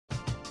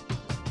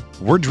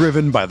We're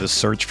driven by the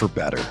search for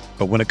better.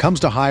 But when it comes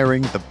to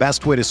hiring, the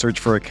best way to search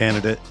for a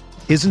candidate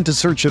isn't to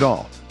search at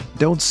all.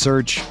 Don't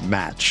search,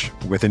 match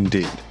with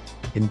Indeed.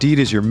 Indeed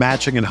is your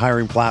matching and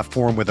hiring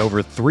platform with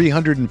over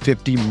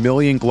 350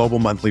 million global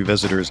monthly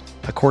visitors,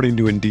 according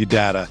to Indeed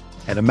data,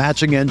 and a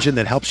matching engine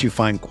that helps you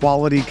find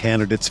quality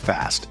candidates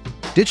fast.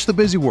 Ditch the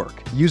busy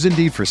work. Use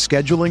Indeed for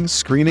scheduling,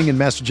 screening, and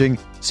messaging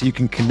so you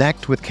can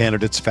connect with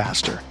candidates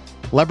faster.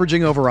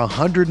 Leveraging over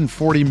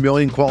 140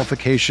 million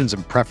qualifications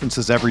and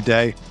preferences every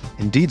day,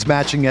 Indeed's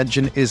matching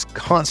engine is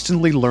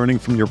constantly learning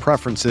from your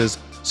preferences,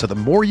 so the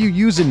more you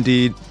use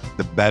Indeed,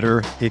 the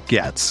better it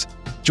gets.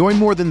 Join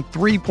more than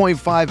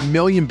 3.5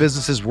 million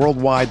businesses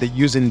worldwide that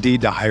use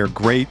Indeed to hire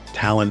great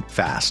talent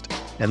fast.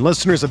 And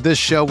listeners of this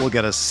show will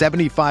get a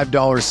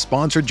 $75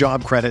 sponsored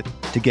job credit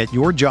to get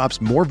your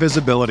jobs more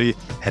visibility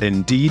at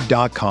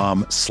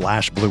Indeed.com/Blue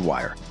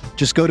Wire.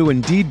 Just go to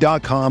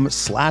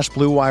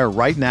Indeed.com/Blue Wire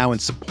right now and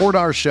support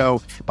our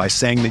show by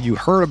saying that you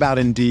heard about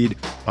Indeed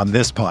on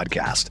this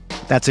podcast.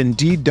 That's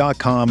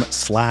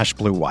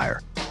Indeed.com/Blue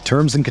Wire.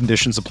 Terms and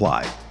conditions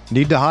apply.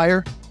 Need to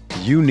hire?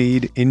 You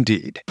need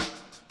Indeed.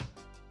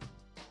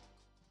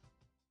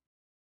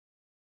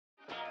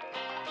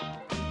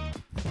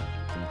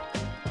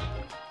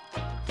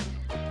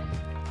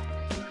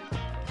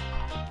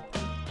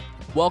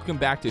 Welcome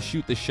back to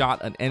Shoot the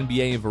Shot, an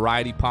NBA and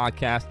variety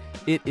podcast.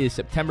 It is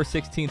September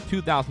 16th,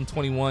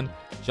 2021.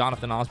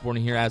 Jonathan Osborne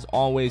here. As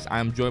always, I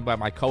am joined by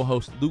my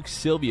co-host, Luke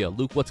Sylvia.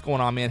 Luke, what's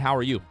going on, man? How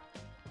are you?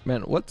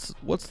 Man, what's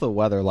the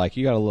weather like?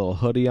 You got a little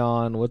hoodie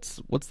on.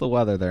 What's the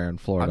weather there in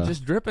Florida? I'm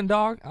just dripping,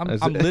 dog.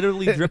 I'm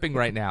literally dripping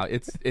right now.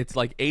 It's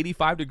like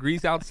 85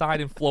 degrees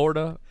outside in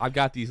Florida. I've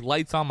got these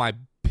lights on my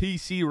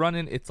PC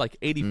running. It's like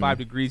 85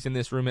 degrees in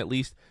this room at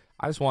least.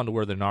 I just wanted to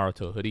wear the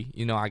Naruto hoodie.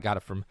 You know, I got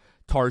it from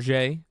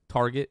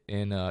Target,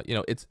 and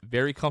it's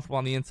very comfortable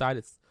on the inside.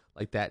 It's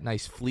like that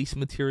nice fleece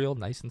material,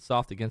 nice and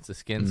soft against the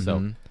skin.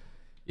 So,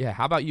 yeah.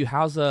 How about you?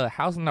 How's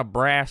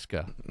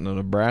Nebraska? No,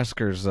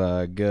 Nebraska's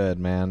good,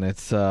 man.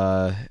 It's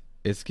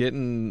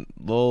getting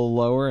a little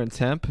lower in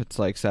temp. It's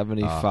like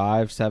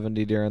 75,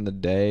 70 during the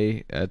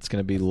day. It's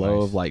going to be low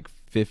nice. Of like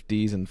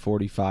 50s and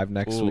 45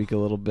 next week a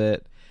little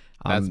bit.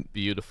 That's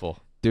beautiful.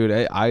 Dude,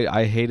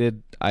 I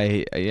hated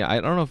I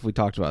don't know if we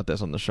talked about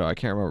this on the show. I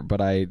can't remember,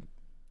 but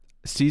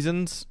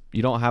seasons,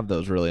 you don't have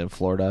those really in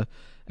Florida.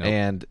 Nope.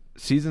 And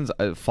seasons,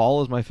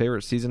 fall is my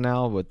favorite season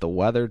now with the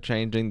weather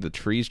changing, the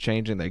trees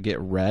changing. They get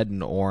red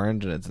and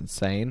orange, and it's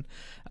insane.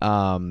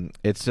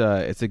 It's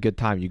a good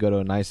time. You go to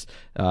a nice,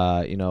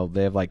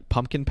 they have like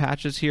pumpkin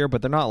patches here,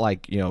 but they're not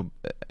like, I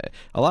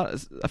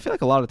feel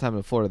like a lot of the time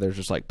in Florida, there's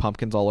just like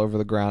pumpkins all over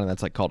the ground, and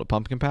that's like called a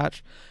pumpkin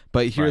patch.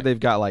 But here they've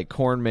got like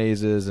corn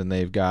mazes, and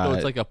they've got... So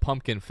it's like a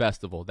pumpkin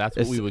festival. That's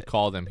what we would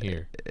call them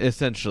here.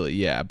 Essentially,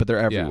 yeah, but they're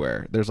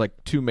everywhere. Yeah. There's like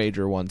two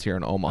major ones here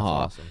in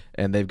Omaha. That's awesome.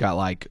 And they've got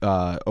like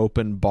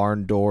open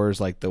barn doors,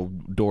 like the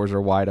doors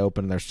are wide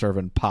open, and they're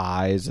serving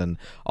pies and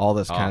all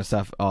this kind of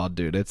stuff. Oh,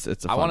 dude, it's a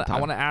fun time. I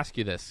want to ask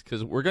you this,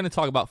 because we're going to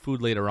talk about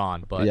food later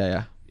on, but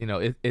yeah.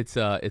 It's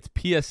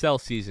PSL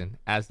season,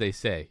 as they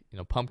say.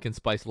 Pumpkin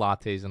spice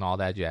lattes and all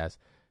that jazz.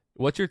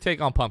 What's your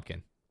take on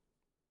pumpkin?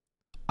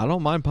 I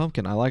don't mind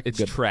pumpkin. I like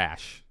it's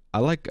trash. I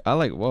like.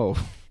 Whoa,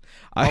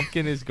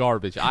 pumpkin is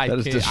garbage. I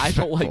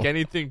don't like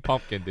anything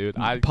pumpkin, dude.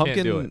 I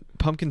can't do it.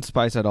 Pumpkin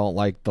spice. I don't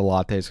like the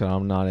lattes because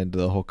I'm not into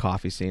the whole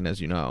coffee scene, as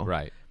you know.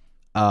 Right.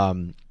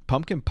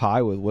 Pumpkin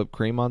pie with whipped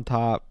cream on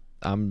top.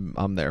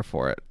 I'm there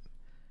for it.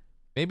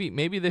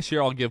 Maybe this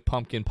year I'll give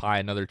pumpkin pie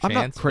another chance. I'm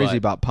not crazy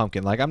about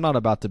pumpkin. Like, I'm not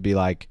about to be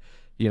like,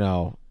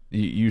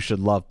 you should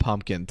love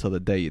pumpkin till the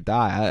day you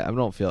die. I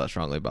don't feel that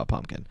strongly about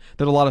pumpkin.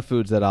 There's a lot of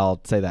foods that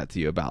I'll say that to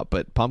you about,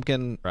 but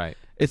pumpkin, right?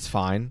 It's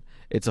fine.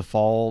 It's a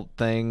fall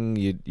thing.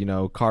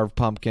 You carve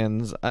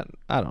pumpkins. I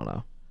don't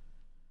know.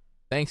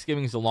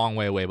 Thanksgiving's a long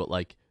way away, but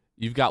like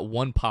you've got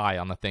one pie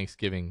on the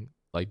Thanksgiving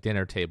like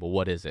dinner table.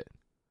 What is it?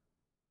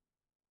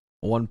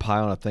 One pie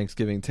on a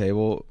Thanksgiving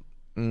table.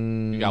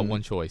 You got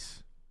one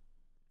choice.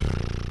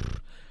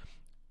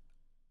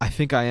 I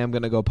think I am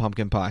gonna go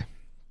pumpkin pie.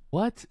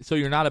 What? So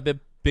you're not a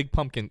big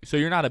pumpkin. So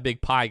you're not a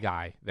big pie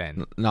guy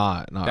then?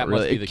 Not that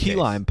really. Must be the key case.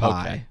 lime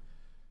pie. Okay.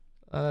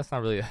 That's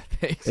not really a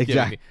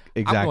Thanksgiving.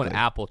 Exactly. I'm going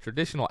apple,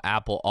 traditional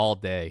apple all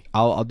day.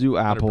 I'll do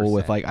apple 100%.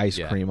 with like ice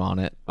cream on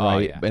it,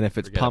 right? Yeah. And if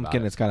it's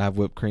pumpkin, it's got to have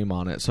whipped cream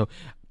on it. So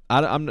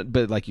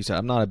but like you said,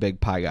 I'm not a big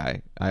pie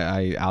guy.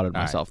 I outed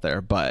myself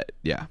there, but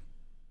yeah.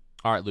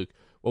 All right, Luke.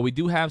 Well, we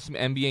do have some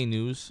NBA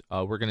news.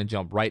 We're going to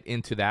jump right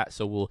into that.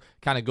 So we'll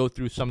kind of go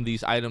through some of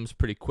these items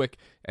pretty quick,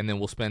 and then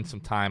we'll spend some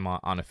time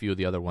on a few of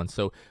the other ones.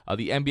 So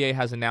the NBA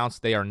has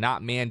announced they are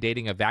not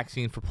mandating a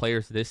vaccine for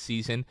players this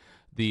season.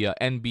 The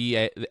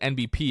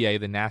NBPA,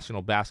 the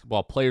National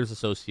Basketball Players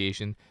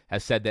Association,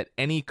 has said that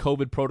any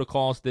COVID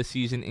protocols this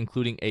season,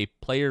 including a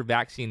player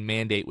vaccine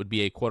mandate, would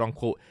be a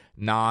quote-unquote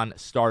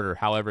non-starter.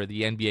 However,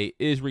 the NBA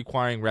is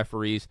requiring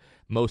referees,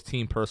 most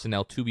team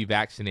personnel, to be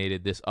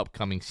vaccinated this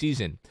upcoming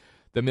season.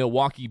 The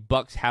Milwaukee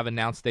Bucks have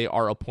announced they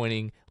are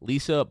appointing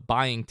Lisa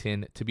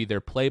Byington to be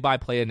their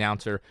play-by-play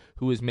announcer,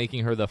 who is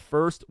making her the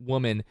first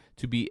woman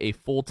to be a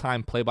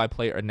full-time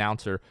play-by-play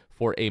announcer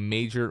for a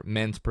major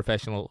men's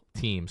professional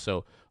team.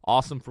 So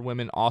awesome for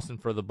women, awesome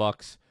for the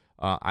Bucks.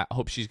 I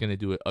hope she's going to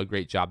do a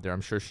great job there.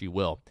 I'm sure she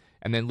will.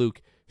 And then,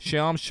 Luke,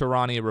 Shams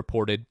Charania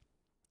reported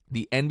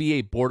the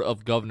NBA Board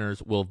of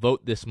Governors will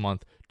vote this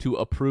month to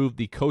approve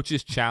the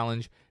Coach's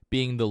Challenge,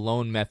 being the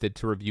lone method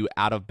to review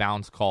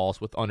out-of-bounds calls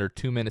with under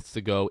 2 minutes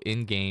to go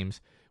in games,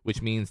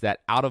 which means that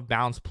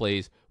out-of-bounds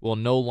plays will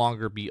no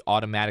longer be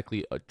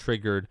automatically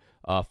triggered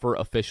for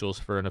officials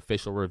for an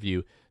official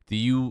review. Do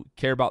you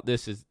care about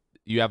this? Do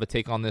you have a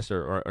take on this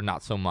or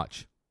not so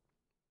much?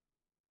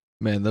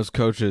 Man, those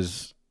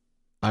coaches,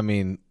 I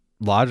mean,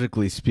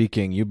 logically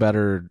speaking, you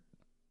better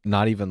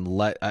not even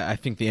I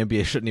think the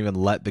NBA shouldn't even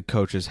let the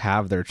coaches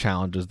have their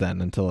challenges then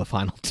until the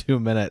final 2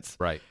 minutes.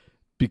 Right.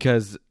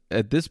 Because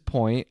at this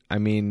point, I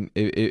mean,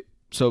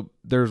 so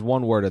there's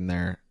one word in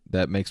there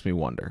that makes me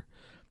wonder.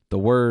 The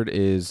word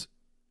is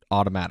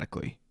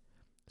automatically.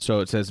 So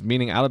it says,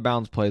 meaning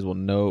out-of-bounds plays will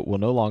no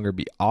longer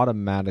be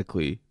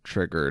automatically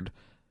triggered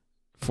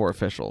for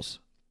officials.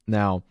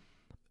 Now,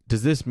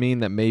 does this mean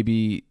that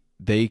maybe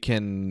they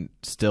can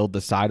still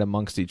decide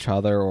amongst each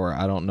other, or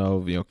I don't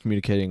know,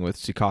 communicating with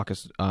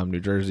Secaucus,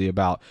 New Jersey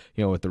about,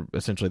 with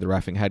essentially the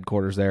reffing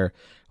headquarters there,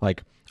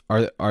 like,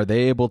 are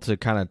they able to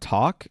kind of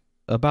talk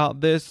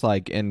about this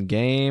like in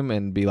game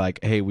and be like,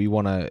 hey, we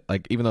want to,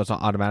 like, even though it's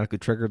not automatically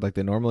triggered like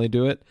they normally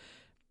do it,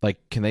 like,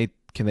 can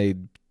they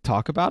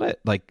talk about it,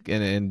 like,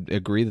 and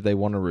agree that they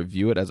want to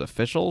review it as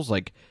officials,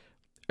 like,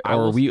 or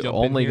are we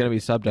only going to be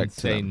subject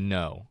to say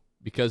no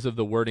because of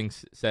the wording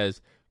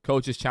says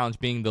Coach's Challenge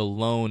being the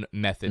lone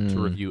method to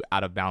review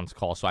out of bounds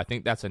calls. So I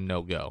think that's a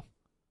no-go.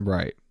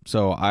 Right.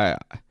 So I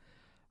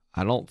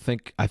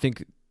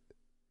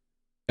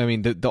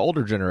mean, the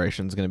older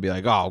generation is going to be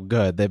like, oh,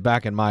 good.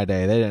 Back in my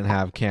day, they didn't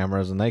have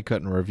cameras and they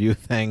couldn't review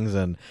things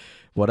and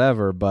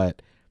whatever.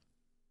 But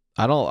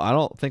I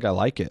don't think I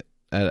like it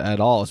at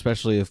all,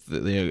 especially if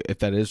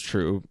that is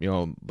true.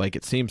 Like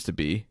it seems to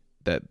be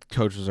that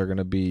coaches are going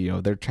to be,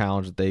 their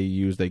challenge that they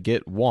use, they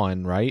get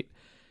one, right.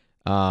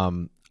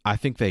 I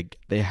think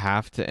they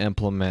have to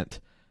implement,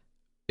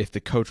 if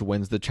the coach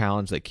wins the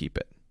challenge, they keep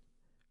it.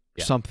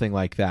 Yeah. Something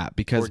like that,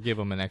 because or give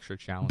them an extra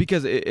challenge.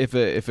 Because if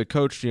a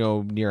coach,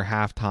 near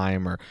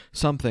halftime or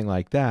something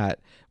like that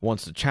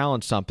wants to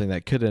challenge something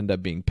that could end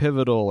up being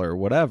pivotal or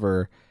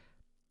whatever,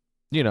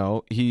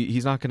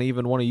 he's not going to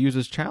even want to use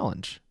his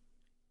challenge.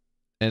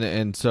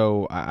 And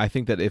so I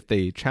think that if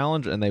they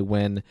challenge and they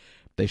win,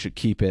 they should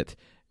keep it,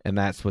 and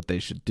that's what they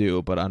should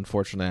do. But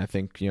unfortunately, I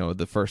think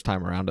the first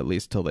time around, at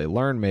least till they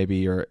learn,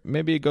 maybe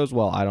it goes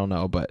well. I don't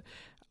know, but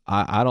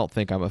I don't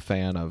think I'm a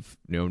fan of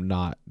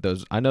not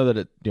those. I know that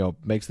it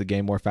makes the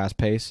game more fast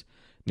paced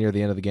near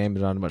the end of the game.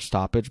 There's not much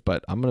stoppage,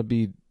 but I'm gonna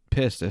be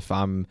pissed if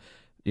I'm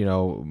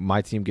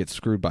my team gets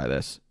screwed by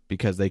this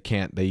because they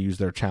use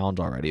their challenge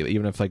already.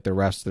 Even if like the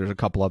rest, there's a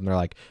couple of them, they're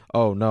like,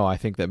 oh no, I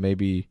think that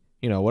maybe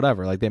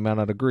whatever, like they might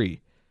not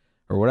agree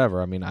or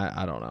whatever. I mean,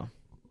 I don't know.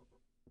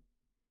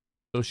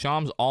 So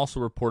Shams also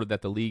reported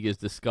that the league is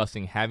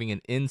discussing having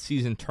an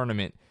in-season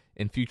tournament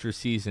in future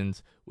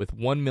seasons with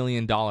 $1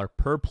 million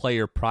per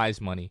player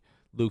prize money.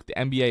 Luke, the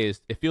NBA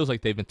it feels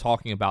like they've been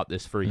talking about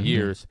this for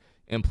years,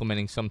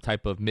 implementing some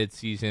type of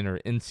mid-season or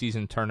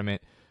in-season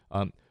tournament.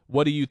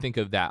 What do you think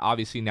of that?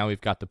 Obviously, now we've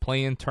got the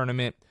play-in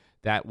tournament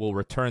that will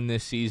return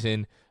this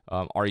season.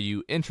 Are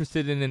you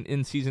interested in an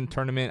in-season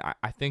tournament?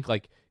 I think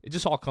like it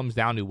just all comes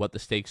down to what the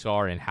stakes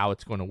are and how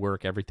it's going to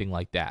work, everything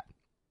like that.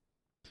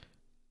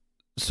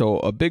 So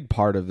a big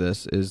part of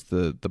this is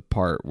the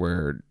part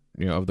where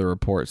of the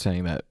report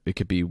saying that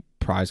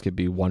prize could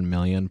be $1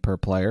 million per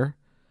player.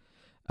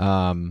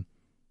 I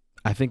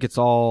think it's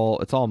all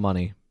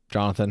know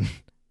Jonathan.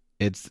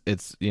 It's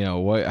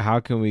how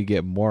can we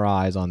get more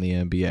eyes on the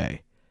NBA?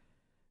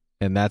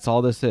 And that's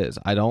all this is.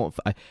 I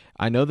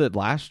know that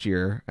last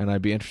year, and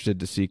I'd be interested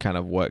to see kind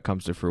of what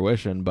comes to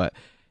fruition, but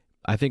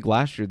I think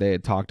last year they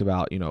had talked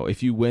about,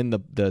 if you win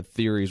the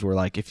theories were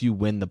like, if you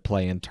win the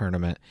play-in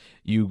tournament,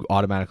 you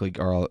automatically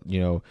are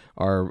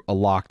a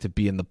lock to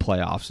be in the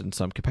playoffs in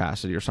some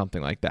capacity or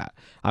something like that.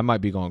 I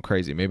might be going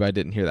crazy. Maybe I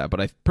didn't hear that, but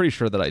I'm pretty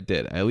sure that I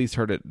did. I at least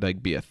heard it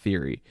like be a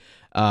theory.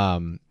 For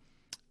an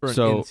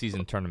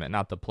in-season tournament,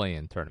 not the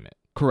play-in tournament.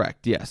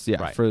 Correct. Yes.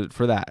 Yeah. Right.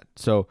 For that.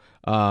 So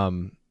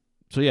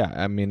yeah,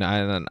 I mean,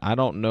 I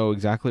don't know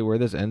exactly where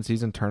this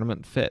end-season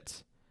tournament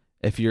fits.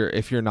 If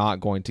you're not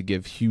going to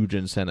give huge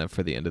incentive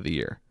for the end of the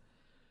year,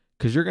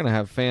 because you're going to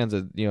have fans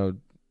that you're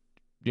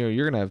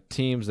going to have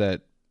teams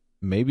that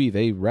maybe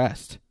they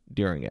rest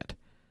during it,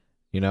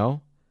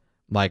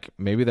 like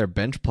maybe their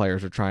bench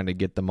players are trying to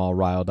get them all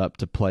riled up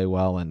to play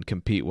well and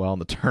compete well in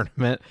the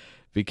tournament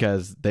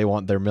because they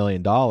want their $1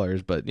 million.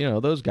 But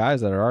those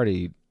guys that are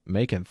already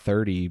making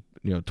 $20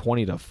 to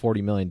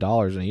 $40 million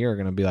in a year are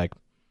going to be like,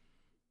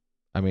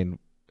 I mean,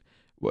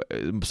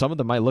 some of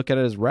them might look at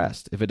it as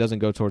rest if it doesn't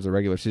go towards the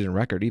regular season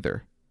record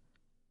either.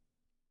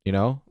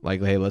 Like,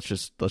 hey, let's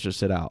just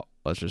sit out.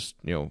 Let's just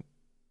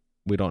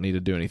we don't need to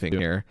do anything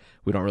here.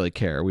 We don't really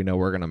care. We know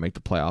we're going to make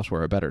the playoffs.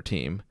 We're a better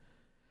team.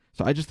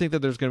 So I just think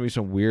that there's going to be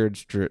some weird,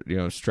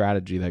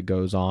 strategy that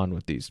goes on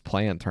with these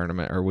play-in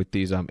tournament or with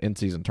these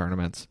in-season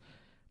tournaments,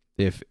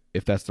 if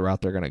that's the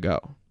route they're going to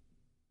go.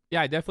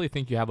 Yeah, I definitely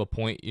think you have a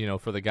point.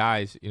 For the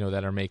guys,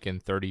 that are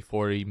making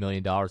 $30-40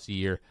 million a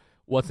year,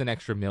 what's an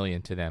extra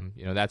million to them?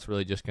 That's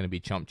really just going to be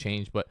chump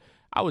change. But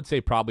I would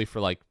say probably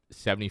for like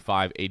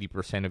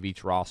 75-80% of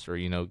each roster,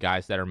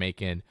 guys that are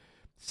making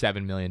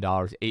 $7 million,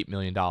 $8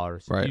 million.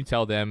 Right. You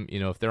tell them,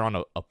 if they're on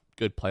a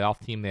good playoff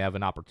team, they have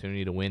an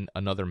opportunity to win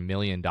another $1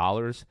 million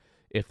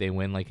if they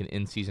win like an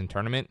in-season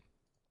tournament.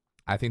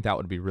 I think that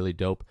would be really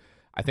dope.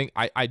 I think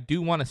I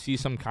do want to see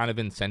some kind of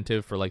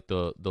incentive for like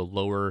the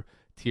lower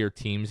tier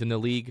teams in the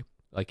league.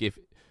 Like if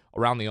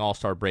around the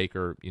All-Star break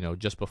or,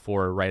 just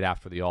before or right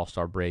after the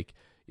All-Star break,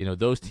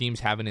 those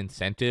teams have an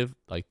incentive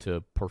like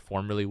to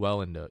perform really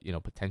well and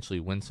to, potentially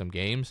win some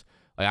games.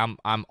 Like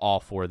I'm all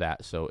for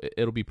that. So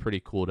it'll be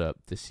pretty cool to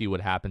see what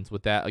happens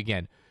with that.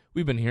 Again,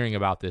 we've been hearing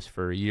about this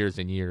for years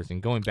and years,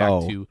 and going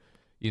back to,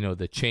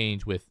 the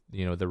change with,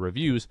 the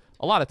reviews,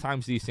 a lot of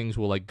times these things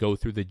will like go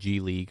through the G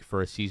League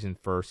for a season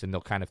first, and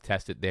they'll kind of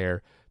test it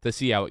there to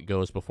see how it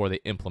goes before they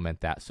implement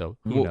that. So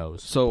who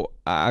knows? So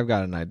I've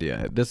got an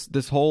idea.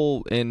 This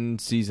whole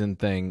in-season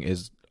thing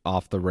is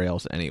off the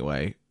rails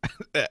anyway,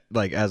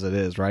 like as it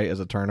is, right? As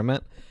a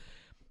tournament.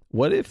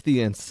 What if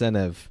the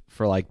incentive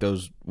for like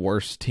those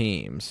worst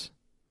teams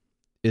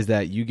is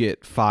that you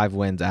get 5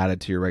 wins added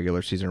to your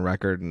regular season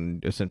record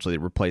and essentially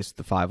replace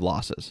the 5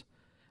 losses?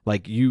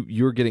 Like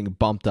you're getting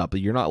bumped up.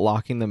 You're not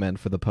locking them in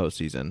for the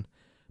postseason,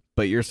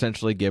 but you're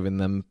essentially giving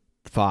them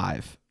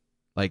 5,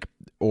 like,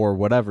 or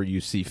whatever you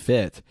see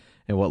fit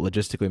and what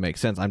logistically makes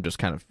sense. I'm just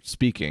kind of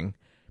speaking.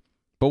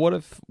 But what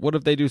if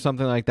they do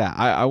something like that?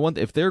 I want,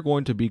 if they're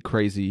going to be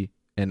crazy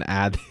and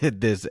add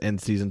this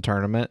in-season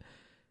tournament,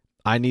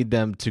 I need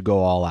them to go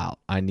all out.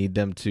 I need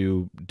them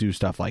to do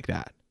stuff like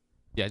that.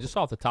 Yeah, just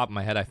off the top of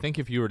my head, I think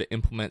if you were to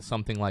implement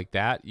something like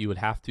that, you would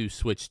have to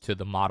switch to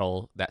the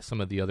model that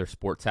some of the other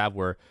sports have,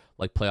 where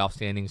like playoff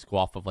standings go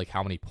off of like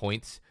how many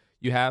points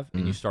you have,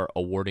 and you start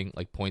awarding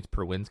like points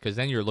per wins, because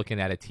then you're looking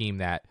at a team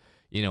that,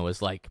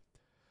 is like,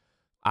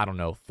 I don't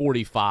know,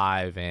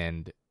 45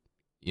 and,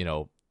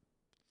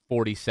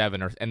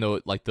 47, and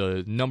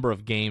the number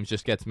of games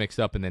just gets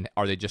mixed up, and then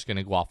are they just going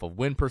to go off of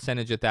win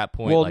percentage at that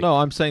point? Well, no,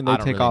 I'm saying they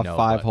take off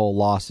 5 whole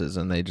losses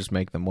and they just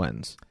make them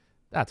wins.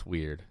 That's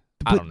weird.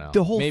 But I don't know.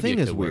 The whole thing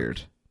is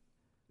weird.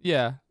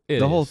 Yeah,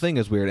 the whole thing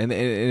is weird. And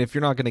if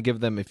you're not going to give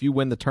them, if you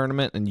win the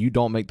tournament and you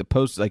don't make the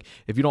post, like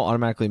if you don't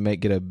automatically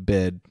get a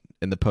bid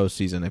in the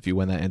postseason, if you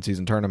win that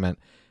in-season tournament,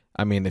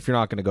 I mean, if you're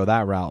not going to go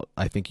that route,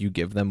 I think you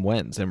give them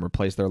wins and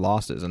replace their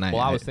losses. And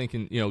I was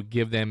thinking,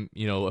 give them,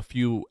 a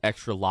few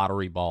extra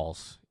lottery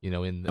balls,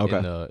 in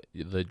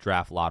the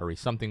draft lottery,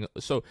 something.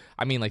 So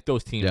I mean, like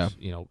those teams,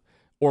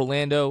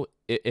 Orlando,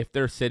 if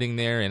they're sitting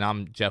there and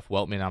I'm Jeff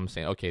Weltman, I'm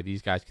saying, okay,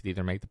 these guys could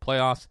either make the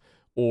playoffs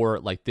or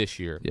like this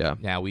year. Yeah.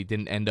 Now we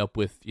didn't end up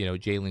with,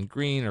 Jalen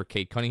Green or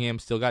Cade Cunningham,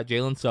 still got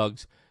Jalen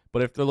Suggs.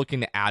 But if they're looking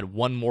to add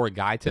one more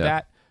guy to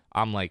that,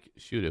 I'm like,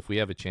 shoot, if we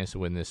have a chance to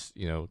win this,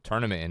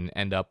 tournament and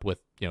end up with,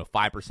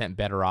 5%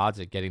 better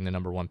odds at getting the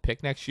number 1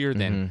 pick next year,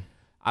 then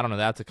I don't know,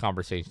 that's a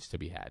conversation to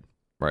be had.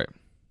 Right.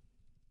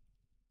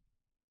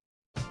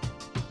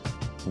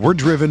 We're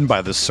driven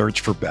by the search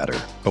for better.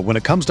 But when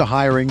it comes to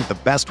hiring, the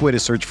best way to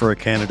search for a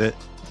candidate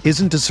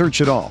isn't to search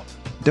at all.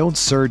 Don't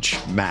search,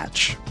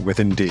 match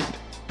with Indeed.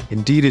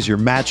 Indeed is your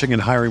matching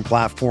and hiring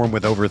platform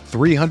with over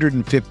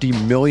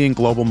 350 million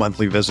global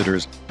monthly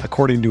visitors,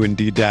 according to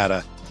Indeed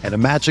data, and a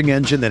matching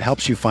engine that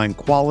helps you find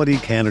quality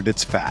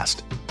candidates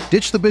fast.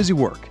 Ditch the busy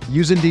work.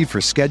 Use Indeed for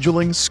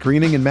scheduling,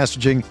 screening, and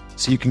messaging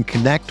so you can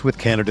connect with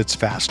candidates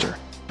faster.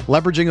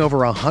 Leveraging over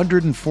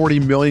 140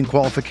 million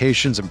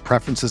qualifications and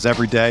preferences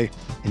every day,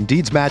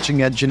 Indeed's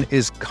matching engine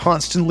is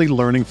constantly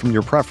learning from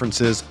your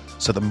preferences,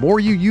 so the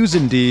more you use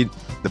Indeed,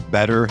 the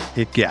better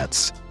it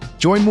gets.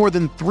 Join more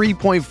than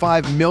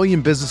 3.5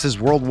 million businesses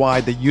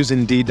worldwide that use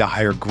Indeed to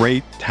hire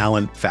great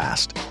talent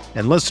fast.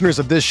 And listeners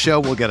of this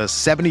show will get a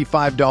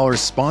 $75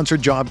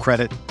 sponsored job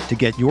credit to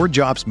get your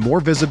jobs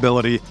more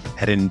visibility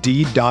at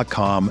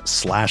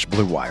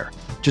Indeed.com/Blue Wire.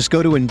 Just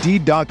go to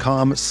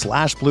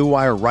Indeed.com/Blue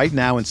Wire right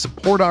now and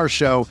support our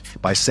show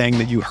by saying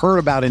that you heard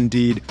about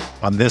Indeed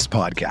on this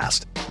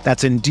podcast.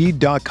 That's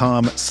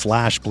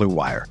Indeed.com/Blue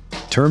Wire.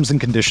 Terms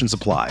and conditions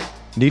apply.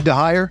 Need to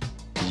hire?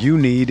 You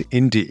need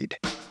Indeed.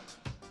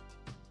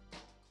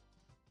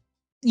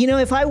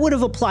 If I would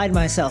have applied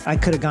myself, I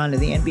could have gone to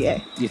the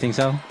NBA. You think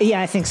so?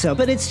 Yeah, I think so.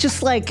 But it's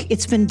just like,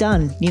 it's been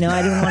done.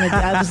 I didn't want to,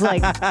 I was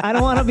like, I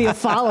don't want to be a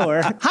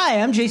follower. Hi,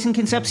 I'm Jason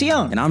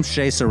Concepcion. And I'm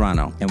Shea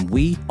Serrano. And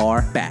we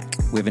are back.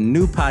 We have a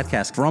new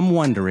podcast from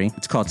Wondery.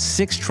 It's called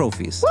 6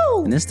 Trophies.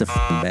 Woo! And it's the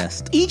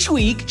best. Each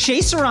week,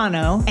 Shea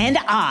Serrano and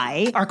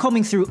I are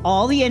combing through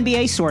all the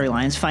NBA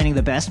storylines, finding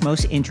the best,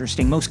 most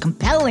interesting, most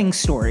compelling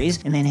stories,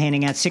 and then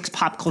handing out 6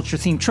 pop culture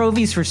themed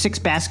trophies for 6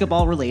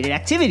 basketball related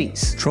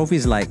activities.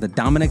 Trophies like the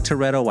Dominic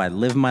Toretto I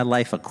Live My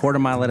Life a Quarter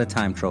Mile at a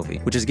Time trophy,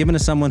 which is given to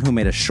someone who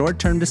made a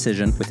short-term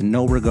decision with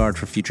no regard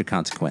for future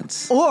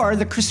consequence. Or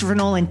the Christopher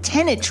Nolan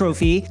Tenet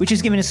trophy, which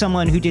is given to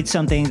someone who did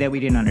something that we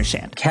didn't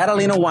understand.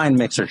 Catalina Wine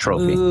Mixer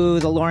trophy. Ooh,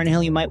 the Lauryn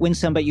Hill You Might Win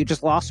Some, but You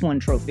Just Lost One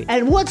trophy.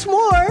 And what's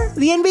more,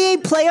 the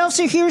NBA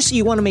playoffs are here, so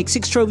you want to make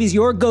Six Trophies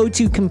your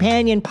go-to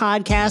companion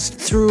podcast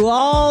through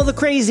all the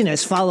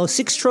craziness. Follow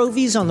Six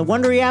Trophies on the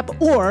Wondery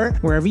app or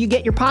wherever you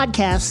get your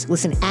podcasts.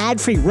 Listen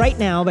ad-free right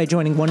now by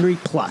joining Wondery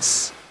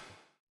Plus.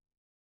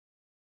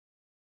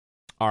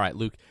 All right,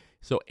 Luke.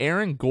 So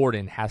Aaron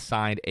Gordon has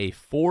signed a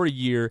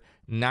 4-year,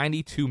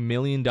 $92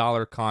 million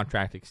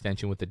contract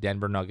extension with the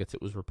Denver Nuggets.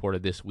 It was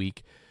reported this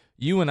week.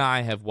 You and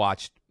I have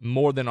watched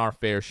more than our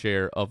fair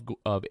share of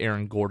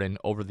Aaron Gordon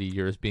over the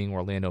years, being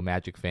Orlando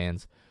Magic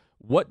fans.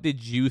 What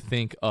did you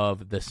think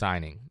of the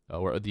signing,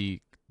 or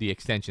the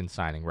extension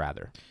signing,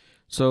 rather?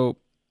 So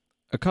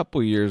a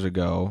couple years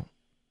ago,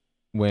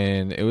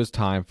 when it was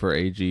time for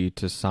AG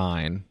to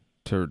sign,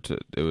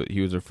 he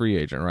was a free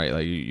agent, right?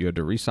 Like you had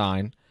to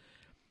re-sign.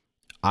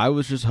 I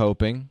was just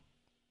hoping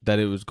that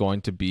it was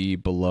going to be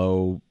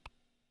below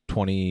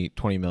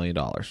 $20 million,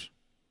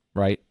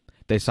 right?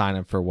 They signed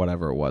him for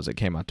whatever it was. It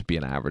came out to be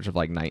an average of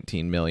like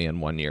 19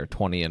 million one year,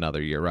 20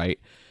 another year, right?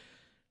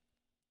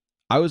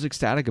 I was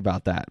ecstatic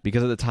about that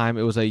because at the time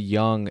it was a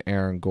young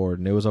Aaron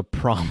Gordon. It was a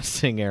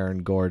promising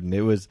Aaron Gordon.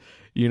 It was,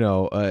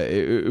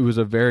 it was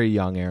a very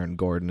young Aaron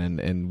Gordon,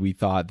 and we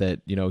thought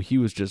that, he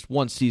was just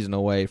one season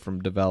away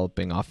from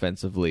developing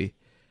offensively.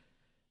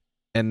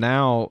 And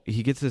now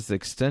he gets this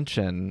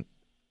extension.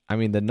 I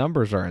mean, the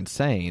numbers are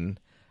insane.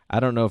 I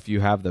don't know if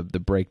you have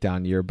the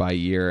breakdown year by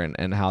year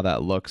and how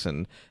that looks,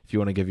 and if you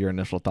want to give your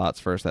initial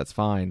thoughts first, that's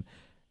fine.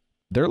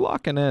 They're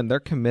locking in. They're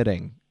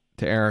committing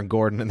to Aaron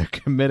Gordon, and they're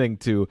committing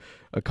to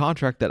a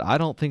contract that I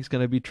don't think is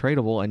going to be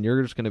tradable, and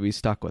you're just going to be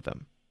stuck with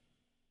him.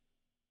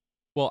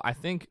 Well, I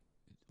think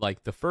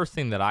like the first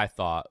thing that I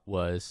thought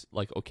was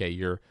like, okay,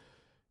 you're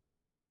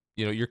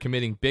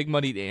committing big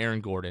money to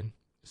Aaron Gordon.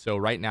 So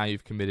right now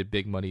you've committed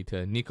big money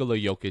to Nikola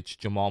Jokic,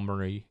 Jamal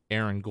Murray,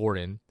 Aaron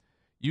Gordon.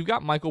 You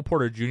got Michael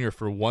Porter Jr.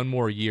 for one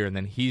more year, and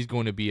then he's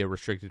going to be a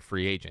restricted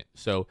free agent.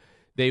 So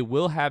they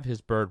will have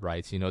his bird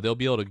rights. They'll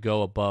be able to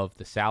go above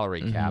the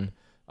salary cap.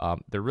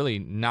 They're really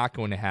not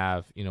going to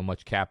have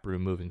much cap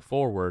room moving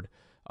forward.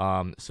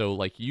 So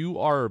like you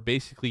are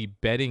basically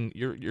betting,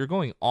 you're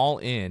going all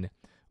in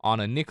on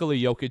a Nikola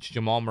Jokic,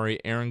 Jamal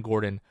Murray, Aaron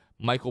Gordon,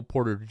 Michael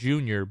Porter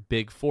Jr.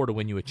 big four to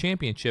win you a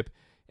championship.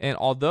 And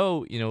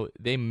although,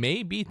 they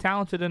may be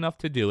talented enough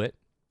to do it,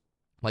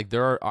 like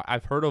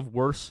I've heard of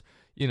worse,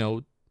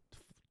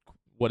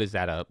 what is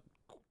that?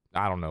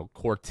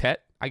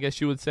 Quartet, I guess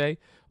you would say,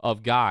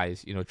 of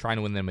guys, trying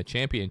to win them a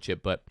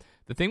championship. But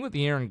the thing with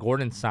the Aaron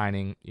Gordon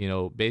signing,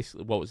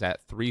 basically, what was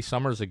that, 3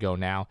 summers ago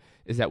now,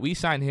 is that we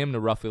signed him to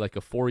roughly like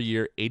a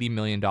 4-year, $80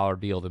 million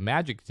deal. The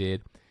Magic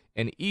did.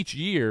 And each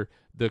year,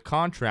 the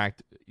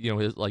contract,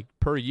 is like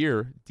per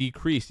year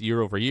decreased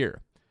year over year.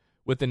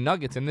 With the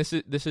Nuggets, and this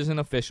isn't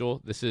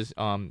official. This is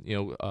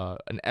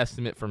an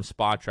estimate from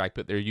Spotrac,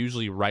 but they're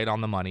usually right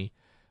on the money.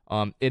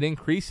 It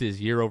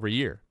increases year over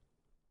year.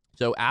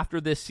 So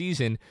after this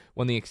season,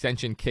 when the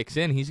extension kicks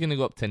in, he's going to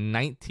go up to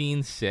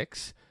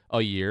 $19.6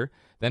 a year,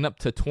 then up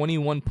to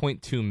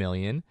 $21.2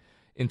 million.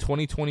 In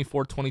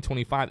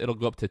 2024-2025, it'll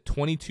go up to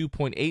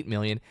 $22.8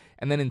 million,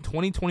 and then in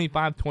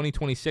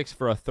 2025-2026,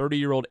 for a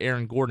 30-year-old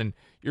Aaron Gordon,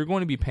 you're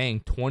going to be paying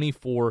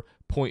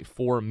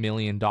 $24.4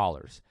 million.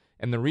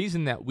 And the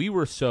reason that we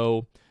were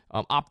so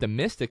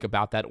optimistic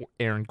about that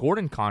Aaron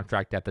Gordon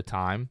contract at the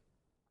time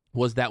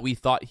was that we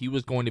thought he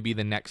was going to be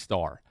the next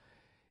star.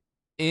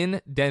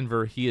 In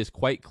Denver, he is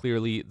quite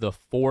clearly the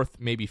 4th,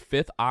 maybe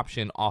 5th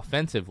option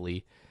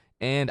offensively.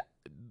 And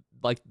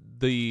like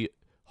the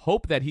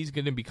hope that he's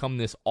going to become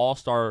this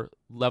all-star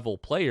level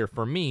player,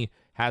 for me,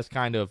 has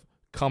kind of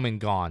come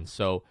and gone.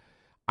 So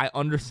I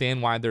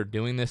understand why they're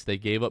doing this. They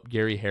gave up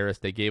Gary Harris.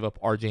 They gave up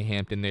RJ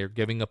Hampton. They're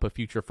giving up a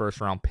future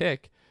first-round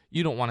pick.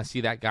 You don't want to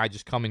see that guy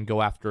just come and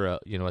go after a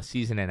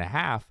season and a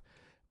half.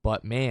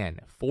 But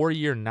man,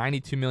 4-year,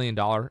 $92 million,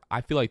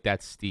 I feel like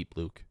that's steep,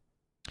 Luke.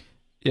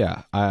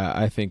 Yeah,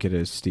 I think it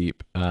is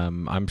steep.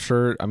 I'm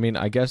sure,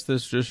 I guess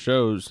this just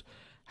shows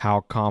how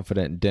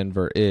confident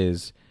Denver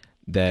is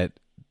that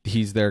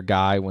he's their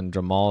guy. When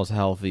Jamal's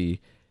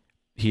healthy,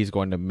 he's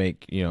going to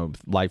make,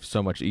 life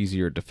so much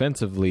easier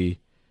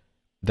defensively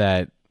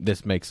that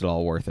this makes it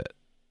all worth it.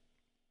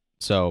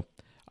 So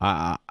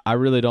I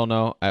really don't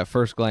know. At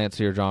first glance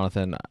here,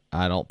 Jonathan,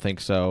 I don't think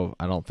so.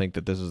 I don't think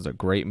that this is a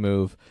great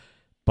move.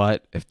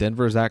 But if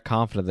Denver is that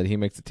confident that he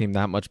makes the team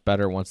that much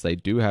better once they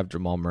do have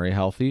Jamal Murray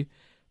healthy,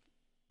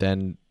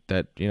 then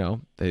that,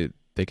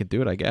 they could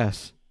do it, I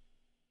guess.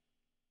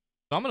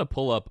 So I'm going to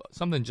pull up,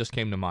 something just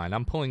came to mind.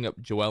 I'm pulling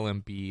up Joel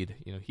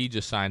Embiid. He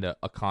just signed a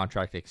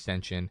contract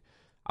extension.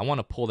 I want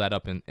to pull that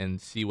up and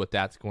see what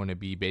that's going to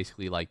be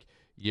basically like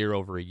year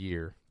over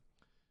year.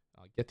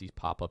 I'll get these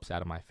pop-ups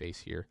out of my face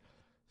here.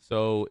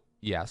 So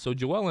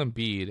Joel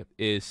Embiid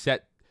is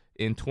set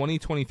in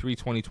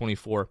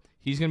 2023-2024.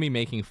 He's going to be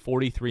making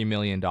 $43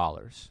 million.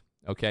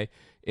 Okay,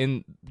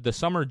 in the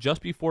summer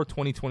just before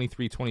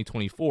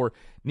 2023-2024,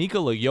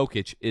 Nikola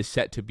Jokic is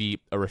set to be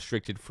a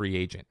restricted free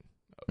agent,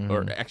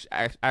 or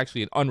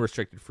actually an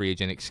unrestricted free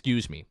agent.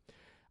 Excuse me.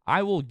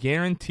 I will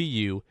guarantee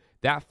you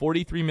that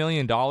 $43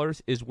 million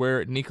is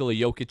where Nikola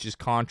Jokic's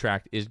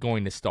contract is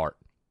going to start.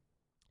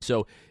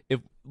 So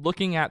if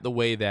looking at the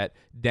way that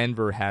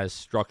Denver has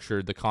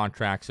structured the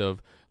contracts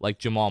of like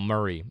Jamal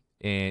Murray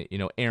and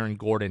Aaron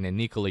Gordon and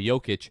Nikola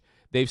Jokic,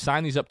 they've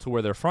signed these up to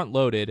where they're front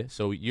loaded.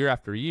 So year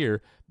after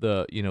year,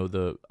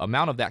 the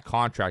amount of that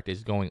contract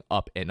is going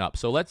up and up.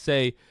 So let's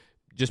say,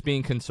 just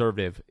being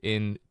conservative,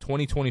 in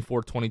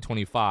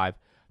 2024-2025,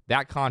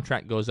 that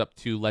contract goes up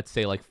to, let's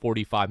say, like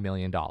 $45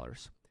 million.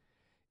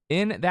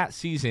 In that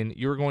season,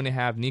 you're going to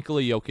have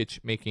Nikola Jokic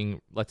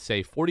making, let's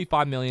say,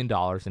 $45 million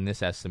in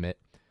this estimate,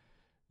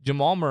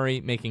 Jamal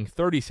Murray making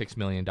 $36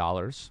 million,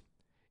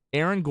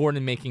 Aaron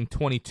Gordon making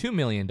 $22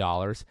 million,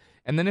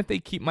 and then if they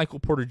keep Michael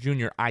Porter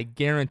Jr., I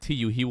guarantee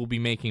you he will be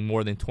making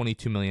more than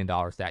 $22 million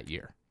that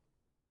year.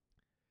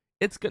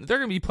 They're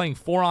going to be playing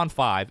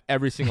 4-on-5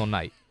 every single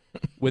night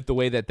with the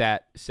way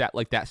that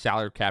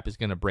salary cap is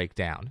going to break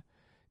down.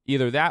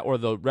 Either that or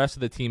the rest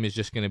of the team is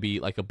just going to be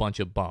like a bunch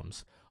of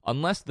bums.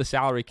 Unless the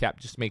salary cap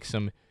just makes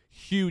some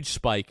huge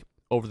spike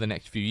over the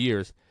next few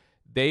years,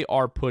 they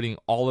are putting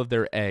all of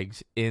their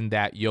eggs in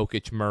that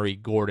Jokic, Murray,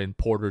 Gordon,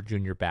 Porter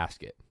Jr.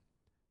 basket.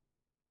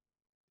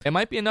 It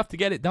might be enough to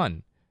get it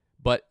done,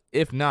 but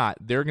if not,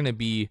 they're going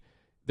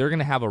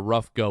to have a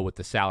rough go with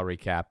the salary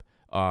cap.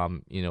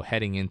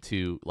 Heading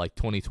into like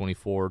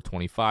 2024,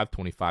 25,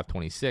 25,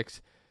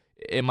 26,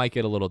 it might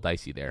get a little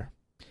dicey there.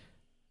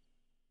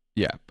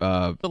 Yeah,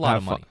 a lot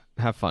of money.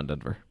 Have fun,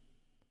 Denver.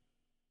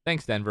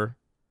 Thanks, Denver,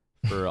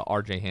 for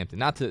R.J. Hampton.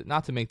 Not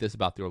to make this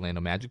about the Orlando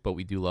Magic, but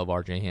we do love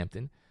R.J.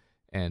 Hampton,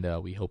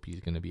 and we hope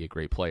he's going to be a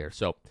great player.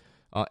 So,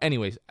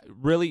 anyways,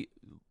 really,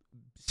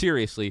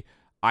 seriously,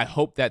 I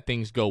hope that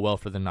things go well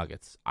for the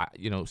Nuggets.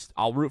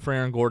 I'll root for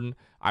Aaron Gordon.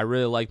 I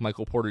really like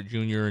Michael Porter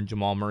Jr. and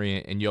Jamal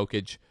Murray and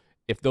Jokic.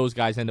 If those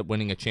guys end up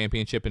winning a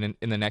championship in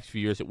the next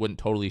few years, it wouldn't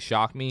totally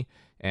shock me,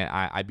 and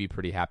I'd be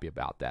pretty happy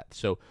about that.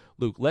 So,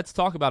 Luke, let's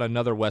talk about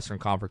another Western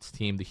Conference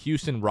team, the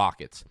Houston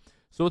Rockets.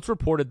 So it's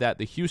reported that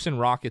the Houston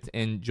Rockets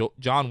and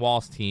John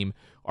Wall's team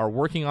are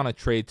working on a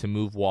trade to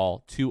move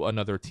Wall to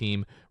another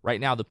team. Right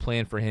now, the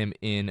plan for him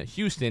in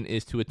Houston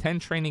is to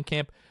attend training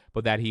camp,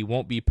 but that he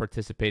won't be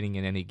participating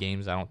in any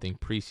games, I don't think,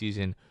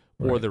 preseason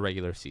or the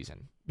regular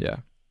season. Yeah.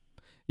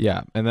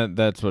 Yeah, and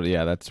that's what it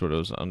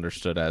was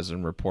understood as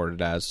and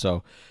reported as.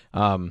 So,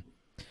 I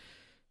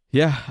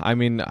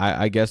mean,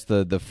 I guess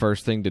the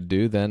first thing to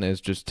do then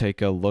is just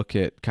take a look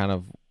at kind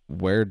of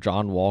where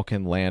John Wall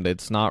can land.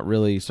 It's not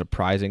really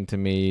surprising to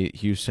me.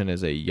 Houston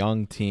is a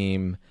young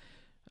team.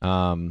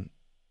 I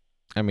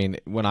mean,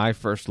 when I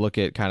first look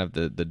at kind of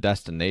the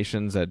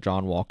destinations that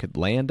John Wall could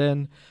land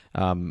in,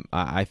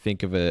 I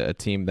think of a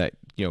team that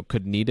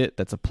could need it.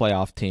 That's a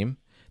playoff team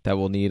that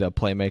will need a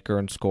playmaker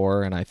and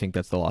scorer, and I think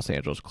that's the Los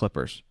Angeles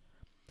Clippers.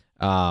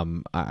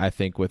 I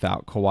think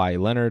without Kawhi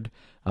Leonard,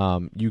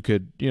 you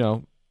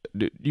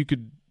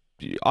could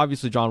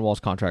obviously John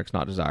Wall's contract's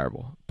not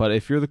desirable, but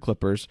if you're the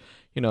Clippers,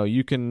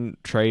 you can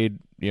trade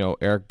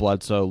Eric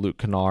Bledsoe, Luke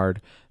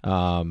Kennard,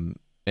 and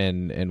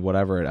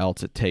whatever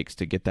else it takes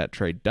to get that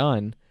trade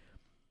done.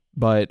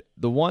 But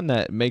the one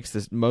that makes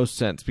this most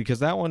sense, because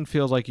that one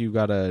feels like you've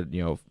got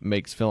to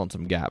makes filling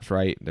some gaps,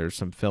 right? There's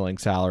some filling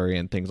salary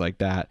and things like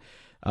that.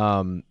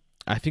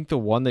 I think the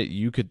one that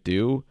you could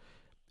do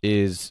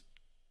is,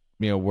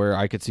 where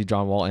I could see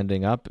John Wall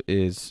ending up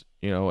is,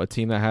 a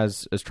team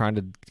that is trying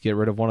to get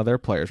rid of one of their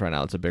players right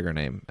now. It's a bigger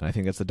name, and I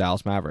think that's the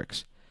Dallas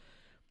Mavericks.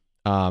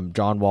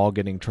 John Wall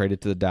getting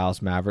traded to the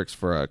Dallas Mavericks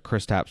for a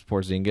Kristaps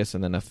Porzingis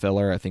and then a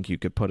filler. I think you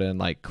could put in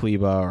like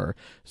Kleba or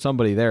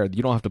somebody there.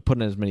 You don't have to put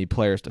in as many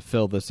players to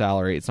fill the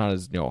salary. It's not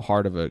as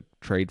hard of a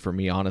trade for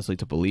me, honestly,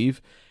 to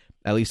believe.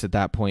 At least at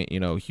that point,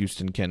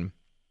 Houston can,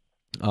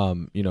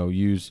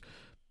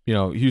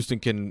 Houston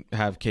can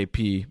have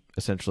KP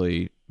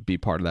essentially be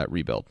part of that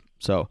rebuild.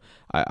 So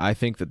I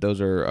think that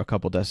those are a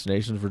couple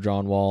destinations for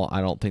John Wall.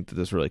 I don't think that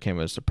this really came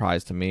as a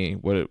surprise to me.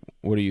 What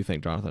do you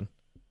think, Jonathan?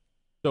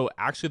 So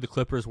actually the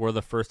Clippers were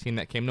the first team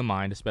that came to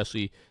mind,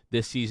 especially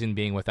this season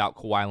being without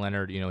Kawhi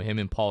Leonard. Him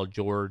and Paul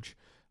George,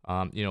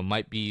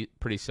 might be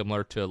pretty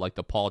similar to like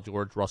the Paul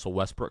George, Russell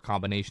Westbrook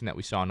combination that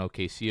we saw in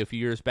OKC a few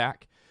years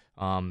back.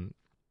 I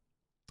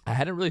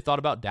hadn't really thought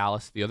about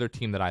Dallas. The other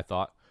team that I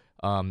thought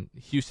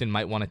Houston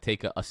might want to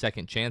take a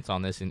second chance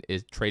on this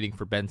is trading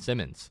for Ben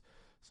Simmons.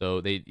 So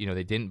they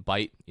didn't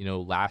bite,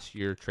 last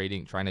year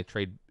trying to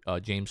trade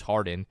James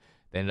Harden.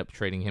 They ended up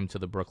trading him to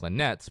the Brooklyn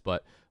Nets,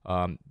 but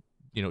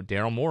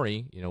Daryl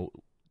Morey,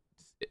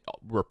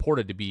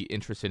 reported to be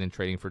interested in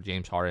trading for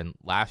James Harden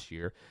last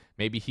year.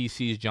 Maybe he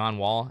sees John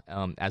Wall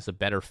as a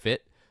better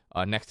fit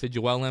next to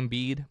Joel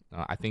Embiid.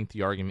 I think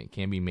the argument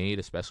can be made,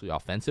 especially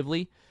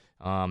offensively.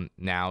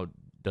 Now,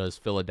 does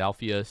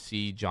Philadelphia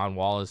see John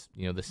Wall as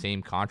the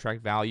same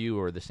contract value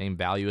or the same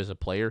value as a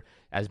player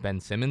as Ben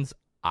Simmons?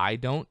 I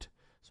don't,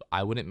 so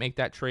I wouldn't make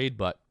that trade.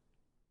 But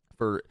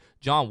for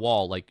John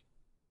Wall, like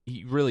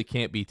he really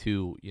can't be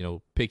too,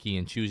 picky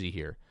and choosy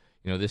here.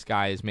 This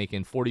guy is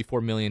making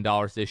 $44 million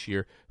this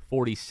year,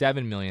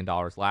 $47 million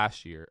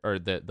last year, or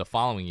the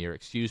following year,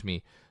 excuse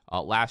me.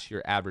 Last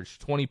year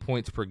averaged 20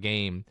 points per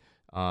game,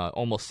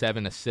 almost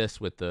 7 assists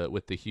with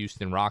the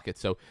Houston Rockets.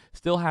 So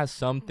still has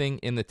something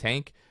in the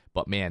tank,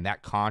 but man,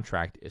 that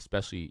contract,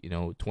 especially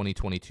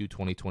 2022,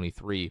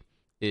 2023,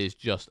 is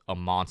just a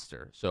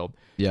monster. So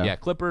yeah,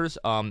 Clippers,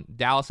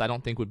 Dallas, I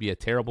don't think would be a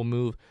terrible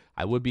move.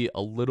 I would be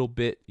a little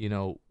bit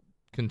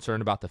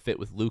concerned about the fit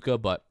with Luka,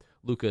 but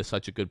Luka is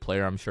such a good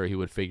player. I'm sure he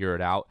would figure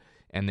it out.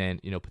 And then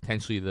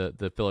potentially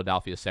the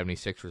Philadelphia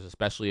 76ers,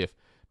 especially if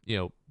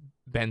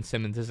Ben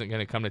Simmons isn't going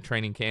to come to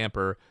training camp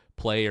or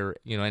play or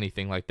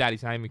anything like that.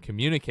 He's not even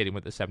communicating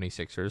with the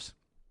 76ers.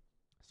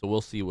 So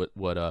we'll see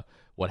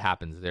what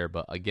happens there.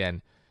 But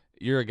again,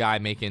 you're a guy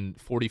making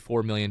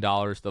 $44 million.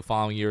 The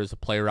following year is a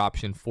player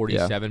option,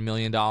 $47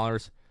 million.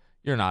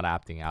 You're not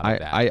opting out of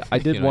that. I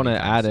did want to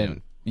add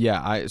in.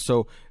 Yeah,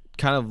 so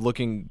kind of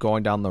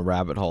going down the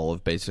rabbit hole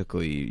of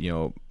basically,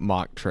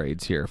 mock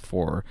trades here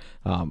for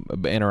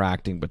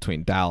interacting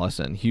between Dallas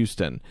and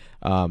Houston.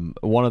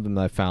 One of them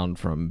that I found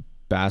from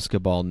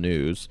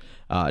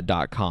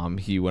basketballnews.com,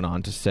 he went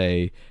on to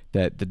say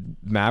that the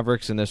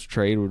Mavericks in this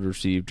trade would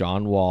receive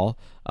John Wall,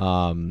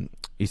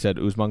 he said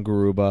Usman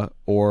Garuba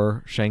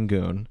or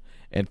Şengün,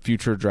 and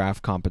future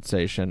draft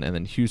compensation, and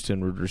then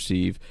Houston would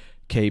receive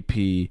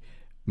KP,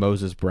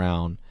 Moses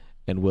Brown,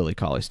 and Willie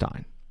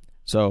Cauley-Stein.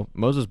 So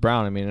Moses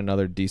Brown,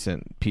 another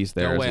decent piece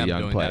there as a young player. No way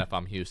I'm doing that if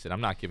I'm Houston.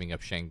 I'm not giving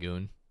up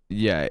Şengün.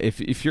 Yeah,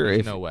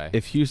 no way.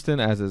 If Houston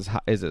is as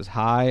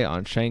high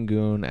on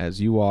Şengün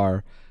as you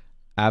are,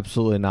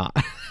 absolutely not.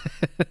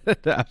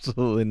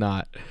 Absolutely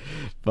not.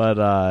 But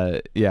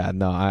I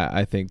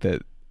think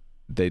that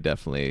they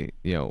definitely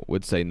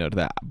would say no to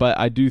that. But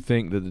I do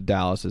think that the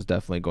Dallas is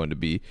definitely going to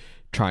be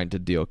trying to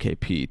deal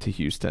KP to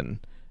Houston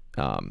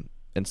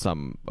in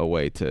some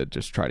way to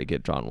just try to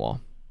get John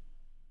Wall.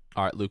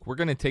 All right, Luke, we're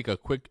going to take a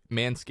quick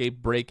Manscaped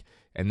break,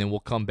 and then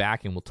we'll come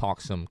back and we'll talk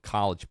some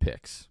college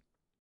picks.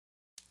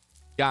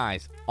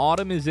 Guys,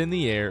 autumn is in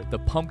the air, the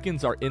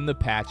pumpkins are in the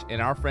patch,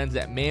 and our friends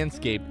at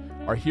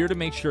Manscaped are here to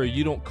make sure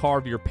you don't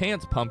carve your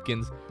pants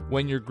pumpkins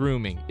when you're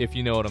grooming, if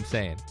you know what I'm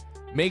saying.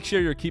 Make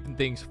sure you're keeping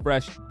things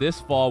fresh this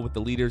fall with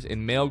the leaders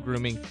in male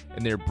grooming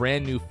and their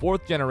brand new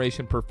 4th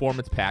generation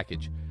performance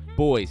package.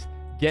 Boys,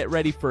 get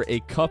ready for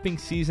a cuffing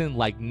season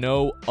like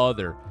no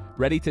other.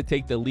 Ready to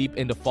take the leap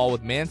into fall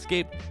with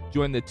Manscaped?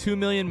 Join the 2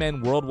 million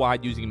men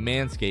worldwide using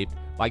Manscaped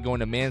by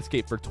going to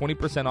Manscaped for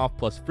 20% off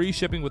plus free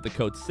shipping with the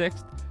code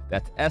SIXTH.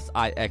 That's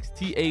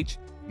SIXTH,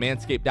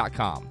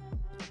 manscaped.com.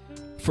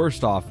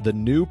 First off, the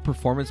new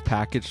Performance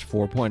Package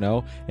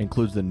 4.0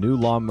 includes the new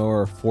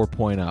Lawnmower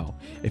 4.0.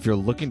 If you're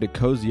looking to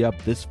cozy up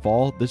this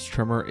fall, this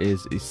trimmer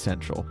is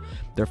essential.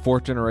 Their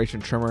 4th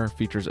generation trimmer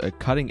features a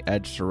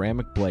cutting-edge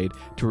ceramic blade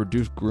to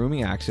reduce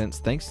grooming accidents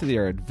thanks to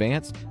their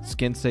advanced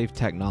skin-safe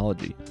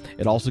technology.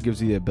 It also gives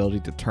you the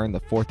ability to turn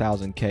the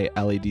 4000K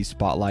LED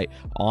spotlight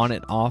on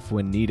and off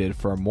when needed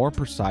for a more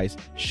precise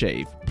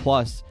shave.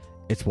 Plus,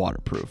 it's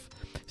waterproof.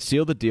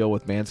 Seal the deal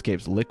with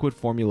Manscaped's liquid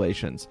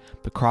formulations,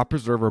 the Crop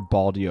Preserver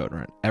Ball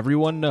Deodorant.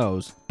 Everyone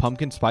knows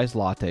pumpkin spice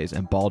lattes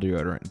and ball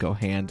deodorant go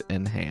hand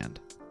in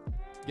hand.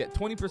 Get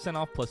 20%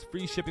 off plus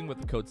free shipping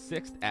with the code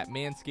SIXTH at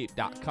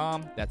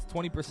manscaped.com. That's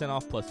 20%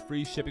 off plus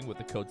free shipping with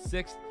the code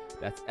SIXTH.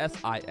 That's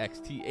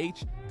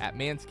SIXTH at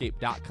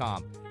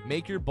manscaped.com.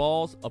 Make your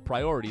balls a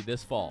priority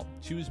this fall.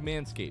 Choose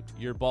Manscaped.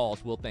 Your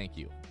balls will thank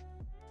you.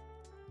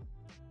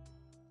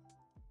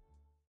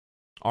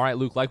 All right,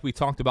 Luke, like we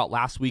talked about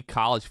last week,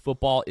 college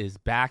football is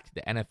back. The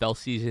NFL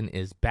season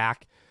is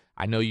back.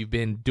 I know you've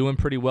been doing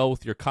pretty well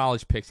with your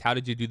college picks. How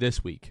did you do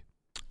this week?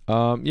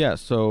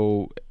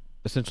 So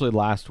essentially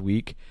last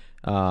week,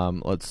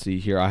 let's see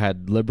here. I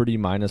had Liberty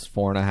minus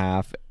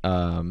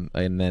 4.5,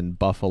 and then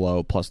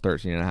Buffalo plus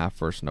 13.5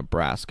 versus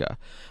Nebraska.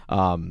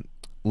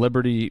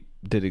 Liberty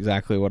did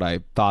exactly what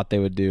I thought they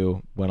would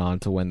do, went on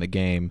to win the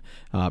game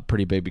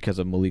pretty big because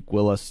of Malik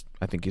Willis.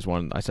 I think he's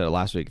I said it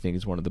last week, I think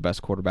he's one of the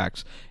best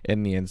quarterbacks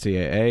in the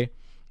NCAA.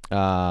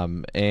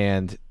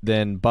 And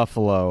then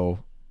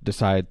Buffalo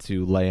decided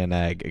to lay an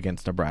egg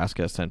against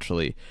Nebraska,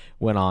 essentially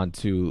went on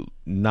to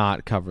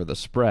not cover the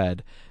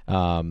spread.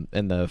 In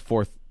the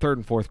third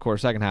and fourth quarter,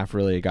 second half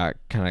really got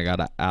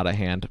out of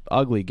hand.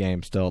 Ugly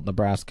game still.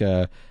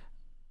 Nebraska,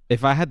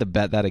 if I had to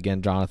bet that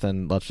again,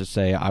 Jonathan, let's just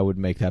say I would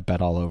make that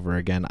bet all over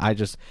again. I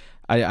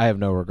have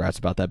no regrets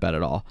about that bet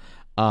at all.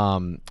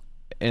 And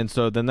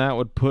so then that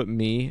would put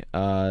me,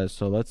 so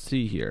let's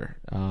see here.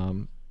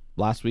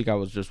 Last week I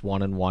was just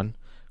 1-1.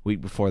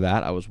 Week before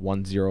that I was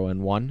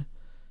 1-0-1.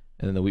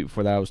 And then the week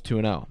before that I was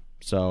 2-0.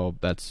 So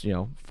that's,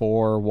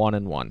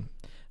 4-1-1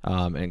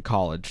 in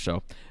college.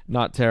 So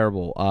not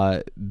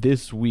terrible.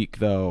 This week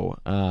though,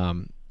 a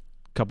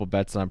couple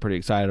bets that I'm pretty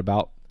excited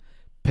about.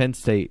 Penn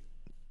State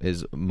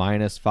is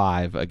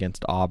 -5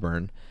 against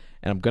Auburn,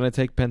 and I'm going to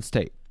take Penn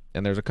State.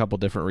 And there's a couple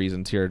different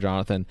reasons here,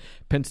 Jonathan.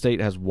 Penn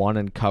State has won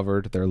and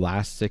covered their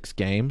last 6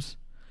 games.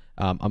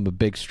 I'm a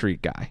big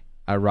streak guy.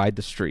 I ride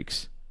the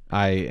streaks.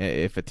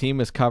 If a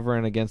team is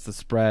covering against the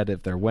spread,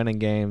 if they're winning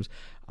games,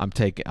 I'm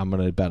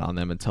going to bet on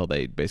them until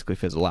they basically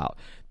fizzle out.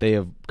 They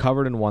have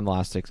covered and won the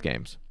last 6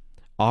 games.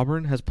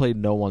 Auburn has played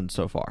no one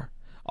so far.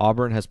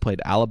 Auburn has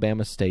played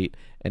Alabama State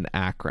and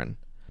Akron.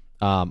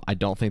 I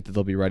don't think that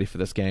they'll be ready for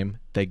this game.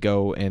 They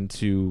go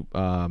into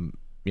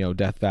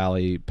Death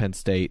Valley, Penn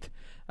State.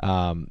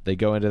 They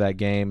go into that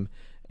game,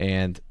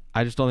 and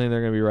I just don't think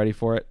they're going to be ready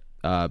for it.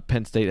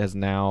 Penn State has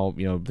now,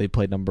 they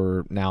played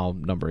number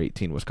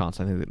 18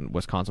 Wisconsin. I think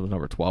Wisconsin was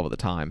number 12 at the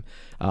time,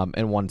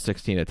 and won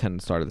 16-10 at the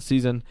start of the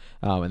season,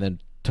 and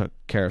then took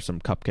care of some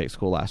cupcake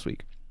school last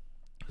week.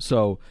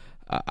 So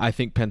I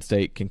think Penn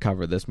State can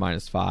cover this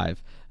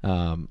 -5.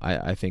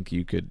 I think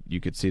you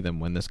could see them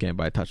win this game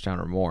by a touchdown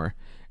or more.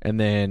 And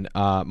then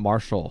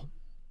Marshall,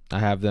 I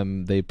have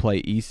them. They play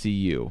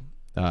ECU,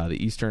 the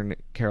East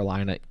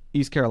Carolina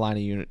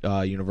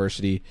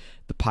University,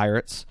 the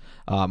Pirates.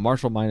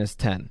 Marshall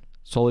 -10.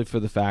 Solely for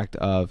the fact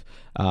of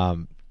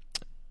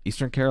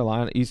Eastern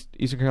Carolina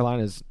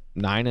is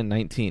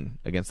 9-19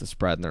 against the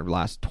spread in their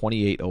last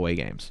 28 away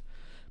games.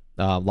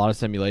 A lot of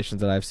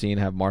simulations that I've seen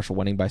have Marshall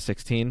winning by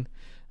 16.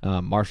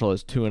 Marshall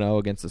is 2-0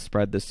 against the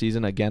spread this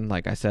season. Again,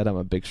 like I said, I'm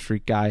a big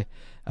streak guy.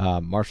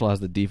 Marshall has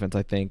the defense,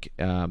 I think.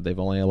 They've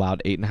only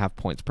allowed 8.5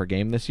 points per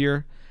game this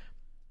year,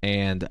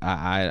 and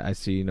I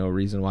see no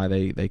reason why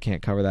they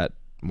can't cover that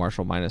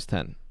Marshall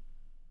 -10.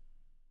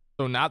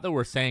 So not that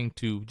we're saying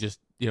to just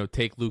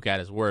take Luke at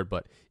his word,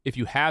 but if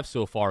you have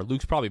so far,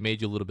 Luke's probably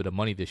made you a little bit of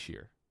money this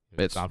year.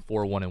 It's gone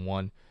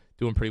 4-1-1,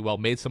 doing pretty well.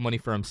 Made some money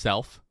for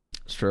himself.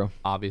 It's true,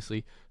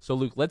 obviously. So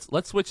Luke,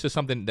 let's switch to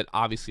something that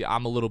obviously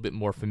I'm a little bit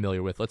more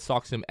familiar with. Let's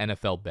talk some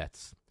NFL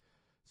bets.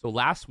 So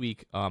last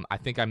week, I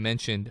think I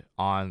mentioned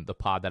on the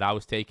pod that I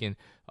was taking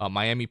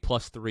Miami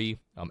 +3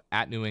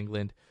 at New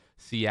England,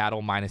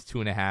 Seattle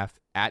 -2.5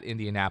 at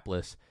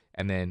Indianapolis,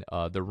 and then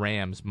the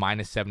Rams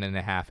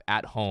 -7.5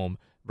 at home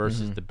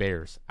versus the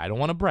Bears. I don't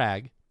want to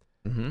brag.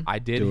 I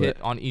did hit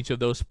on each of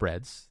those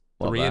spreads.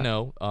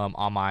 3-0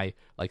 on my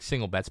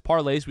single bets.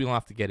 Parlays we don't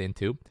have to get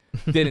into.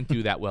 Didn't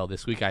do that well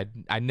this week.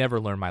 I never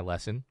learned my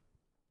lesson.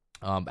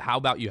 How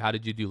about you? How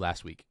did you do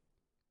last week?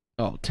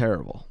 Oh,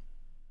 terrible.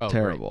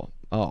 Terrible.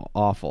 Great. Oh,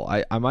 awful.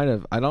 I might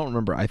have. I don't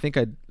remember. I think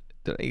I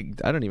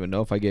don't even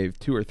know if I gave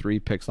 2 or 3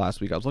 picks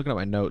last week. I was looking at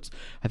my notes.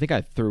 I think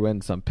I threw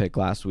in some pick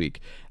last week.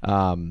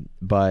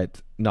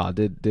 But no,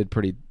 did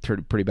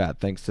pretty bad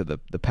thanks to the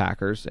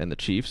Packers and the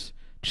Chiefs.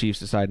 Chiefs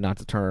decided not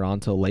to turn it on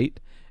till late,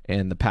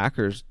 and the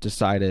Packers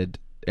decided.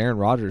 Aaron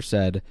Rodgers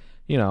said,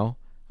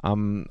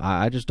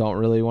 I just don't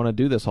really want to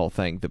do this whole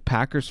thing. The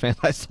Packers fans,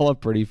 I saw a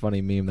pretty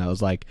funny meme that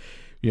was like,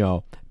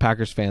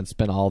 Packers fans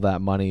spent all that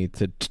money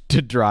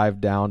to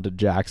drive down to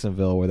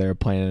Jacksonville where they were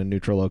playing in a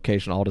neutral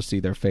location, all to see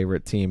their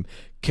favorite team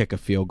kick a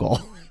field goal.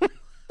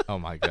 Oh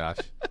my gosh,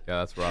 yeah,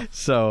 that's rough.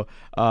 So,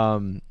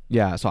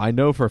 so I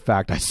know for a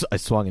fact I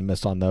swung and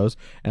missed on those,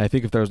 and I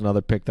think if there was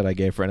another pick that I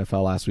gave for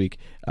NFL last week,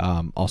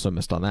 also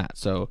missed on that.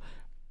 So,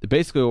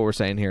 basically, what we're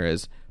saying here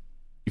is,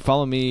 you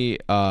follow me,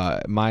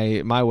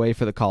 my way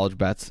for the college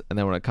bets, and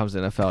then when it comes to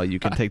NFL, you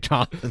can take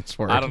Jonathan's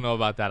word. I don't know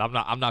about that.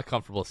 I'm not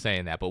comfortable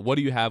saying that. But what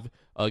do you have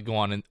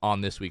going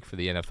on this week for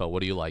the NFL?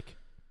 What do you like?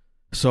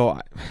 So,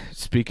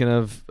 speaking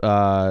of,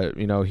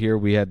 here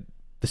we had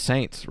the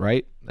Saints,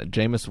 right?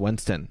 Jameis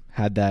Winston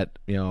had that,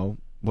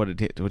 what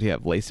did he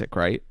have? LASIK,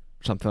 right?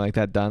 Something like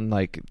that done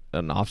like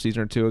an offseason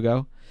or 2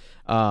 ago.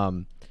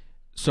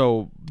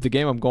 So the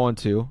game I'm going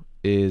to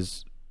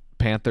is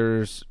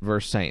Panthers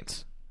versus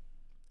Saints.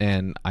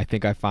 And I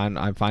think I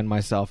find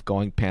myself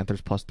going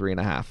Panthers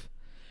 +3.5.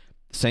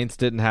 Saints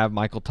didn't have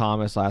Michael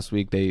Thomas last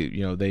week.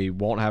 They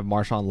won't have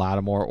Marshawn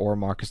Lattimore or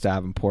Marcus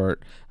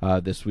Davenport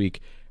this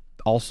week.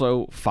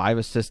 Also, 5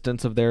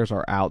 assistants of theirs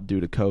are out due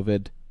to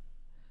COVID.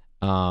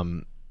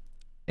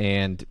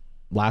 And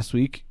last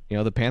week,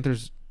 the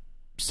Panthers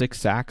 6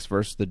 sacks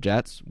versus the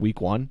Jets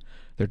week 1.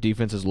 Their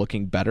defense is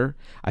looking better.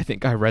 I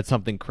think I read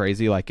something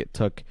crazy like it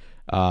took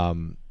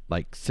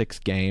 6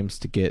 games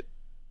to get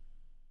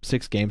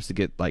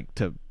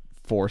to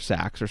 4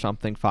 sacks or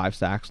something, 5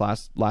 sacks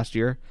last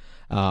year,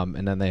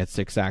 and then they had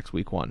 6 sacks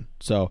week 1.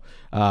 So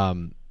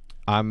I'm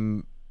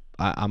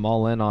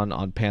all in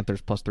on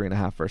Panthers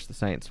 +3.5 versus the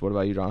Saints. What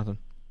about you, Jonathan?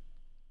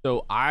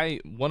 So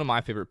one of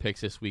my favorite picks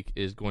this week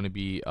is going to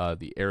be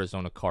the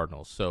Arizona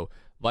Cardinals. So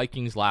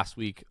Vikings last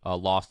week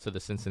lost to the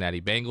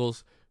Cincinnati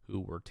Bengals, who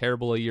were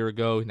terrible a year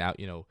ago. Now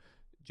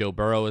Joe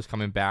Burrow is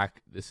coming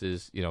back. This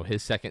is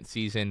his second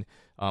season.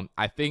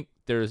 I think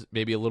there's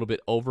maybe a little bit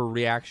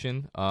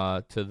overreaction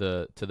to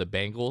the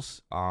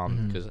Bengals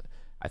because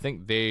I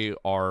think they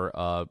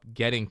are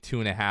getting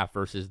 2.5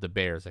 versus the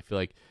Bears. I feel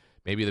like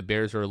maybe the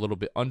Bears are a little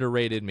bit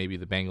underrated, maybe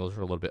the Bengals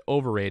are a little bit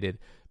overrated.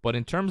 But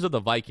in terms of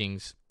the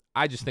Vikings,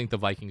 I just think the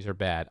Vikings are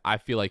bad. I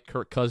feel like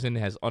Kirk Cousins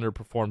has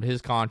underperformed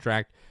his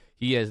contract.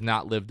 He has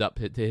not lived up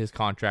to his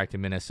contract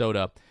in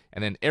Minnesota.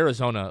 And then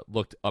Arizona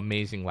looked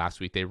amazing last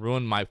week. They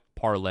ruined my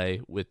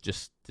parlay with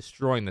just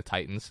destroying the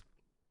Titans.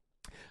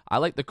 I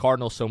like the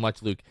Cardinals so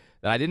much, Luke,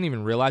 that I didn't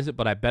even realize it,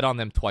 but I bet on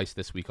them twice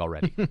this week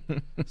already.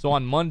 So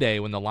on Monday,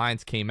 when the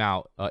lines came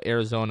out,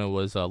 Arizona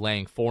was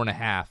laying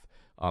 4.5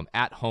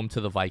 at home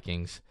to the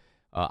Vikings.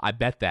 I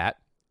bet that.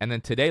 And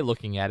then today,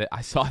 looking at it,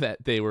 I saw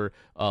that they were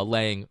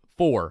laying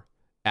 4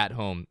 at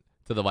home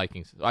to the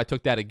Vikings. So I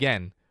took that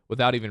again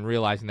without even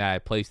realizing that I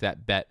placed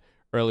that bet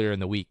earlier in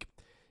the week.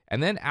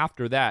 And then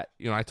after that,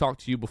 I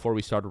talked to you before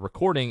we started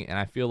recording, and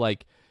I feel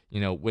like,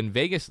 when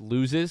Vegas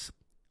loses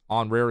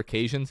on rare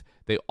occasions,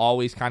 they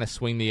always kind of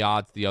swing the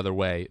odds the other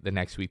way the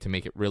next week to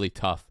make it really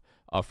tough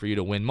for you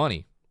to win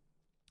money.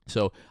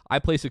 So I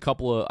placed a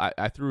couple of,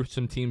 I threw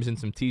some teams in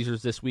some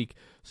teasers this week.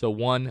 So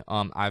one,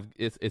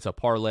 it's a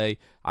parlay.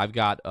 I've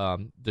got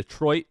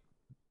Detroit,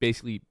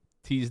 basically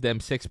teased them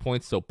 6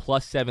 points, so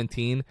plus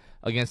 17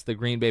 against the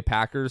Green Bay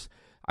Packers.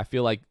 I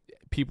feel like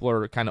people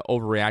are kind of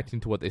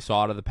overreacting to what they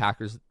saw out of the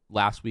Packers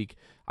last week.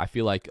 I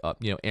feel like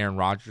Aaron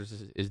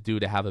Rodgers is due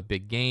to have a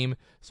big game,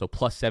 so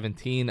plus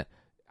 17.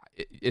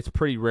 It's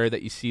pretty rare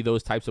that you see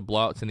those types of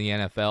blowouts in the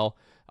NFL.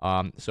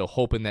 So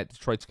hoping that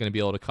Detroit's going to be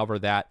able to cover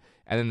that.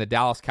 And then the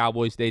Dallas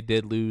Cowboys, they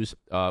did lose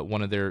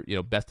one of their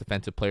best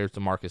defensive players,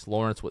 DeMarcus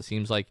Lawrence, what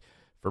seems like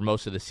for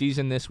most of the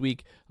season this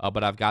week.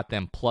 But I've got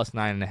them plus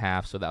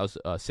 9.5. So that was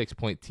a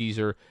 6-point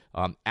teaser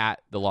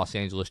at the Los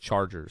Angeles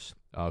Chargers,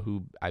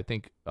 who I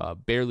think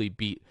barely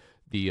beat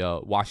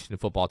the Washington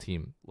football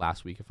team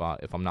last week,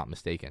 if I'm not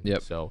mistaken.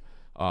 Yep. So,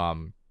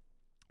 and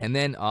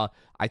then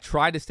I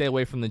tried to stay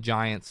away from the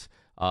Giants,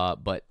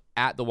 but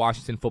at the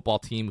Washington football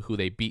team, who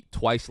they beat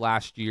twice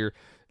last year,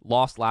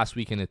 lost last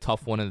week in a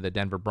tough one of the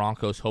Denver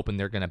Broncos, hoping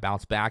they're going to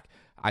bounce back.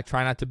 I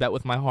try not to bet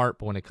with my heart,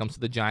 but when it comes to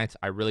the Giants,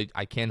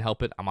 I can't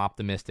help it. I'm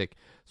optimistic.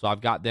 So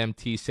I've got them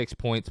teased 6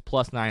 points,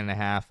 plus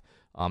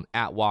 9.5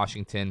 at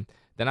Washington.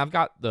 Then I've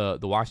got the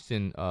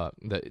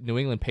New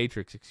England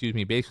Patriots,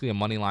 basically a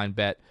money line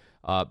bet.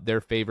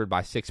 They're favored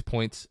by 6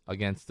 points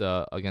against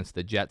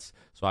the Jets.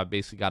 So I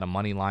basically got a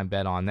money line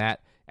bet on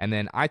that. And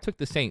then I took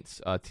the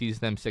Saints,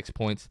 teased them 6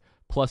 points,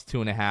 plus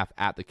 2.5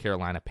 at the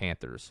Carolina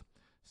Panthers.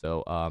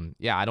 So,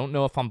 I don't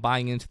know if I'm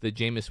buying into the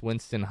Jameis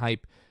Winston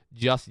hype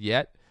just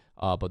yet,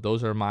 but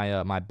those are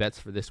my bets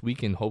for this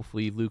week, and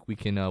hopefully, Luke, we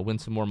can win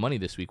some more money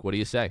this week. What do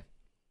you say?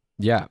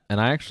 Yeah,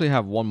 and I actually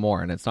have one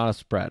more, and it's not a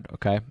spread,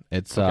 okay?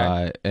 It's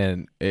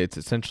and it's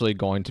essentially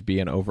going to be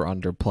an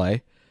over-under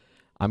play.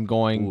 I'm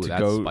going to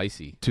go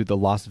spicy. To the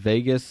Las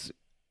Vegas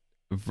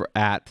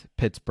at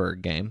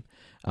Pittsburgh game.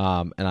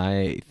 And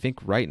I think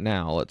right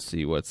now, let's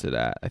see, what's it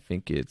at? I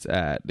think it's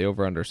at, the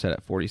over-under set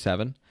at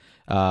 47.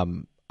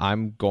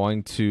 I'm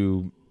going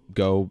to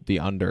go the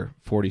under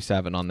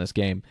 47 on this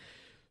game.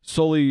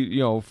 Solely,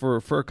 for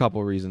a couple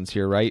of reasons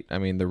here, right? I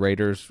mean, the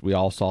Raiders, we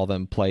all saw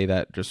them play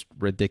that just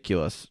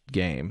ridiculous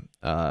game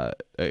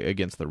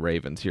against the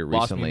Ravens here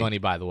recently. Lost me money,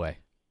 by the way.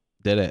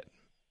 Did it?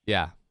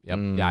 Yeah. Yep.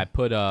 Yeah, I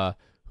put,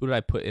 who did I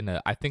put in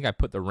I think I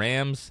put the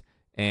Rams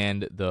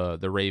and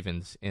the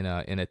Ravens in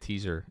a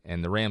teaser,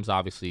 and the Rams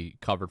obviously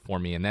covered for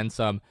me and then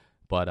some,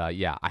 but I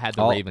had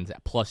the Ravens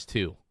at plus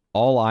 2.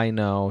 All I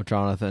know,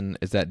 Jonathan,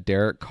 is that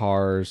Derek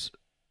Carr's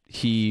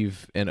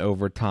heave in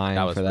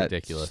overtime for that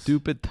ridiculous.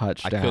 Stupid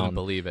touchdown. I couldn't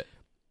believe it.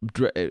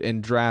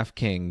 And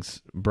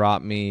DraftKings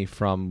brought me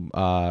from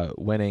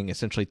winning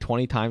essentially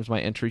 20 times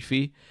my entry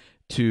fee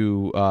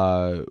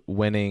to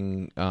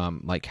winning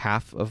like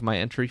half of my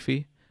entry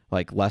fee,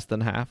 like less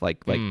than half,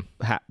 like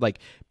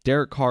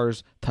Derek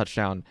Carr's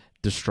touchdown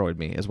destroyed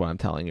me, is what I'm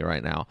telling you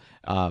right now.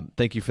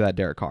 Thank you for that,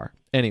 Derek Carr.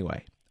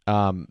 Anyway.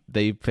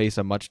 They face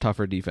a much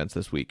tougher defense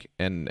this week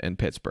in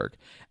Pittsburgh.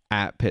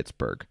 At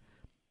Pittsburgh,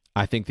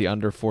 I think the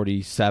under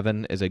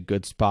 47 is a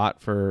good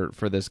spot for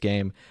this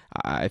game.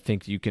 I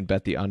think you can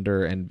bet the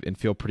under and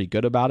feel pretty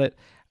good about it.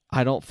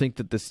 I don't think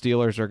that the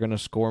Steelers are going to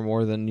score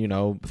more than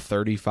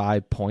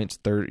 35 points,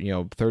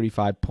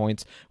 35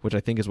 points, which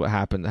I think is what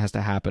has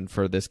to happen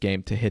for this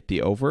game to hit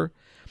the over.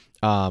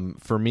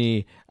 For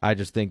me, I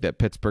just think that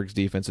Pittsburgh's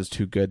defense is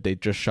too good. They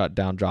just shut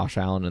down Josh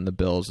Allen and the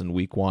Bills in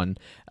week 1.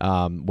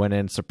 Went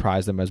in,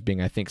 surprised them as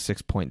being, I think,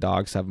 6-point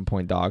dog,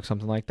 7-point dog,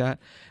 something like that.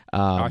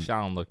 Josh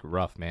Allen looked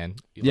rough, man.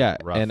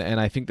 Rough. And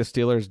I think the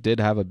Steelers did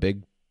have a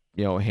big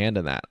hand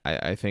in that.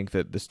 I think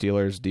that the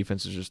Steelers'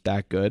 defense is just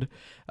that good.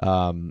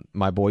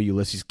 My boy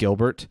Ulysses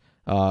Gilbert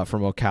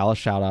from Ocala,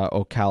 shout out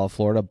Ocala,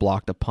 Florida,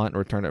 blocked a punt and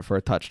returned it for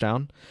a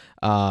touchdown.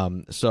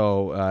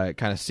 So it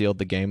kind of sealed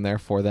the game there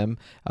for them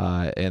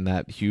in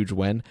that huge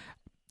win.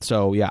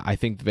 So, yeah, I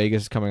think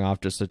Vegas is coming off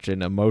just such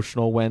an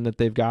emotional win that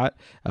they've got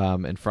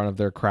in front of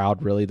their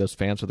crowd, really, those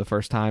fans for the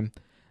first time.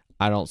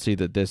 I don't see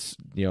that this,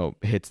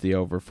 hits the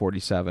over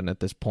 47 at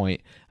this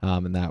point.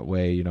 And that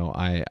way,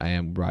 I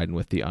am riding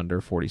with the under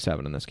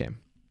 47 in this game.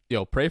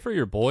 Yo, pray for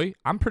your boy.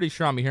 I'm pretty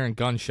sure I'm hearing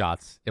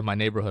gunshots in my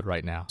neighborhood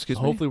right now. Excuse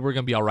me? Hopefully we're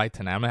going to be all right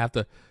tonight. I'm going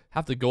to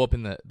have to go up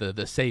in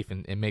the safe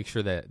and make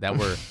sure that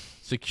we're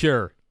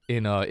secure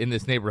in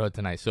this neighborhood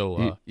tonight.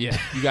 So, you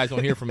guys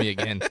don't hear from me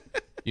again.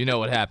 You know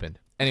what happened.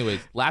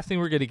 Anyways, last thing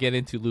we're going to get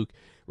into, Luke,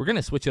 we're going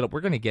to switch it up.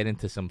 We're going to get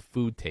into some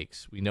food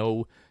takes. We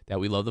know that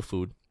we love the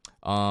food.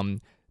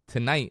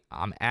 Tonight,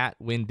 I'm at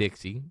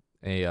Winn-Dixie,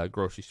 a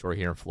grocery store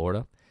here in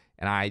Florida,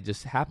 and I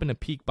just happened to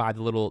peek by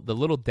the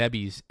little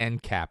Debbie's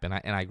end cap, and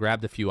I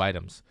grabbed a few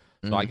items.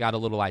 So I got a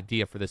little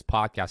idea for this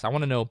podcast. I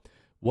want to know,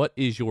 what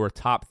is your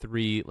top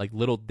 3 like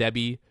Little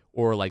Debbie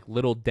or like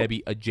Little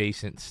Debbie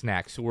adjacent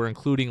snacks? So we're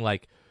including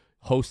like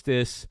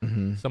Hostess,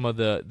 some of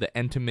the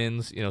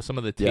Entenmann's, some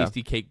of the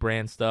Tasty Cake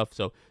brand stuff.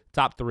 So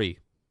top 3.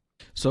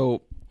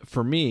 So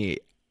for me,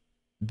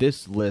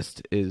 this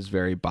list is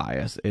very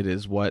biased. It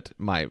is what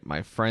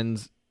my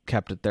friends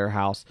kept at their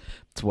house.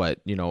 It's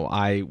what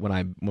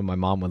when my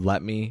mom would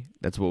let me,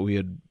 that's what we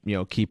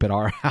would keep at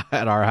our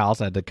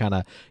house. I had to kind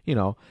of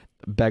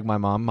beg my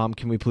mom,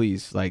 can we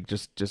please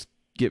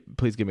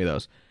please give me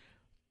those.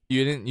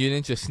 You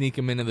didn't just sneak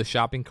them into the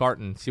shopping cart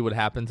and see what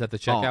happens at the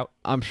checkout?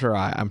 I'm sure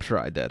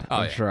I did.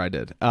 Sure I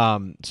did.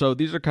 So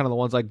these are kind of the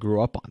ones I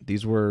grew up on.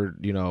 These were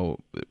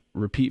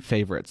repeat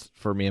favorites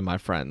for me and my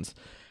friends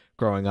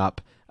growing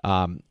up.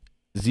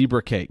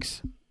 Zebra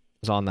cakes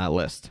is on that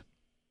list.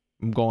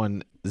 I'm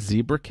going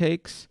zebra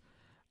cakes.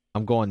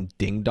 I'm going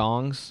ding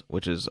dongs,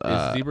 which is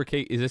zebra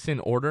cake. Is this in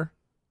order?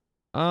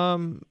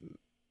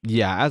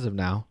 Yeah, as of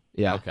now.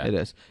 Yeah, okay. It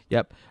is.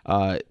 Yep.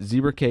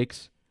 Zebra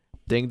cakes,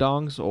 ding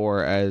dongs,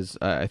 or as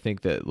I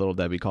think that Little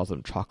Debbie calls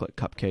them, chocolate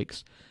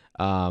cupcakes.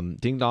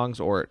 Ding dongs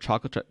or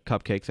chocolate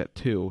cupcakes at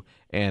 2,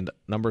 and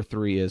number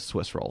 3 is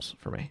Swiss rolls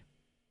for me.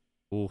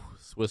 Ooh,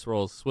 Swiss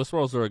rolls. Swiss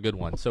rolls are a good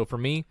one. So for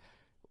me,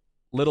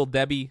 Little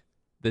Debbie,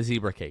 the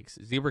zebra cakes.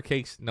 Zebra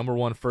cakes, number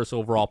 1 first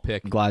overall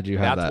pick. Glad you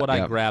had that. That's what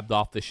I grabbed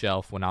off the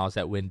shelf when I was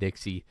at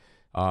Winn-Dixie.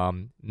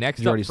 Next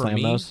Did you already up for slam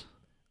me, those?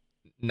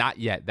 Not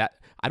yet. That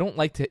I don't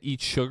like to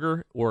eat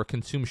sugar or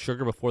consume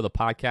sugar before the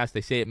podcast.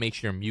 They say it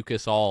makes your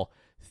mucus all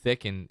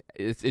thick, and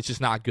it's just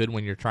not good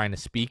when you're trying to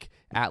speak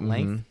at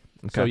length.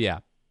 Okay. So yeah,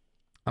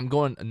 I'm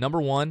going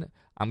number 1.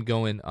 I'm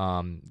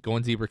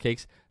going zebra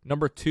cakes.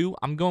 Number 2,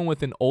 I'm going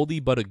with an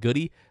oldie but a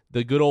goodie,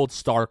 the good old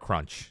Star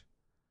Crunch.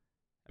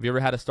 Have you ever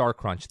had a Star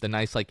Crunch? The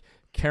nice like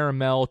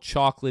caramel,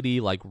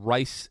 chocolatey, like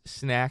rice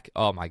snack.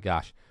 Oh my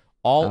gosh.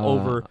 All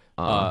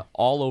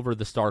over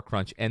the Star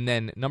Crunch. And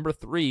then number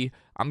 3,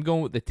 I'm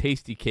going with the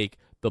Tasty Cake,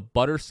 the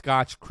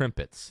butterscotch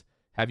crimpets.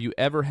 Have you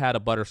ever had a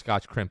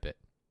butterscotch crimpet?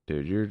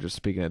 Dude, you're just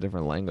speaking a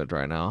different language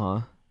right now,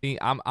 huh? See,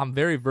 I'm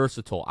very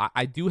versatile.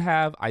 I do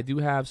have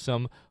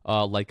some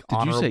like Did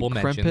honorable you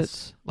say mentions.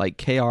 crimpets? Like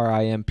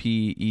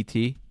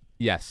Krimpet?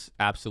 Yes,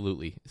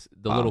 absolutely.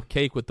 The little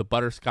cake with the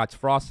butterscotch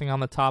frosting on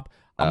the top.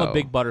 I'm a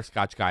big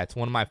butterscotch guy. It's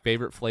one of my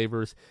favorite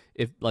flavors.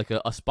 If like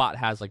a spot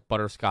has like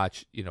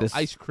butterscotch,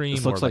 ice cream,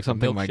 this looks or like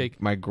something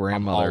milkshake, my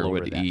grandmother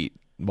would eat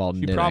while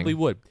knitting. She probably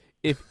would.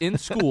 If in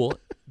school,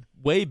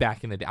 way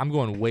back in the day, I'm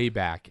going way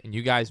back, and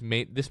you guys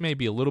this may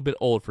be a little bit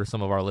old for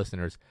some of our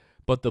listeners,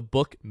 but the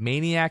book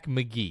Maniac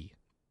McGee.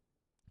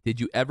 Did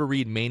you ever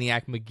read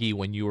Maniac McGee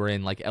when you were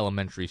in like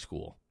elementary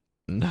school?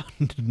 No.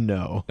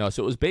 No,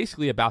 so it was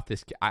basically about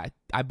this.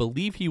 I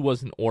believe he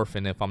was an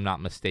orphan, if I'm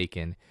not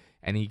mistaken,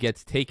 and he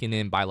gets taken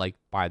in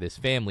by this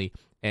family,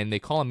 and they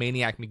call him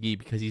Maniac McGee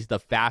because he's the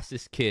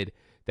fastest kid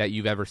that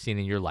you've ever seen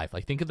in your life.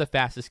 Like, think of the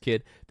fastest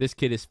kid. This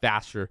kid is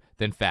faster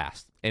than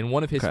fast, and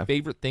one of his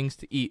favorite things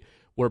to eat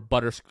were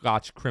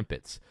butterscotch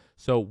crimpets.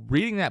 So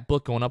reading that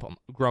book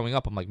growing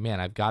up, I'm like, man,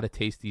 I've got to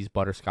taste these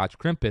butterscotch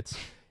crimpets.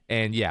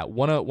 And yeah,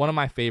 one of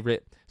my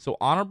favorite. So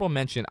honorable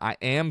mention, I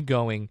am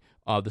going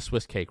the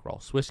Swiss cake roll.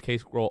 Swiss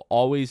cake roll,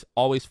 always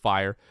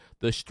fire.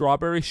 The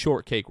strawberry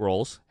shortcake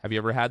rolls, have you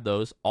ever had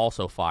those?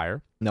 Also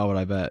fire. No, but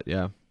I bet,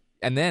 yeah.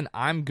 And then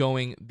I'm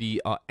going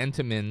the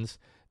Entenmann's,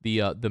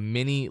 the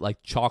mini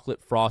like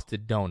chocolate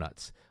frosted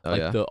donuts.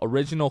 The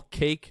original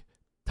cake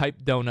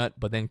type donut,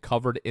 but then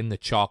covered in the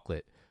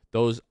chocolate.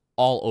 Those,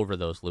 all over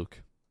those,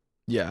 Luke.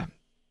 Yeah.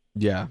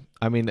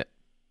 I mean,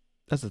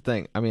 that's the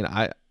thing. I mean,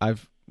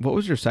 I've. What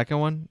was your second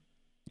one?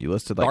 You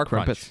listed like Star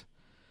crimpets.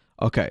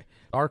 Crunch. Okay.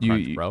 Star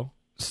Crunch, bro.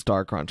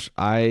 Star Crunch.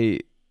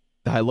 I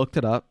looked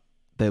it up.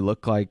 They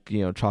look like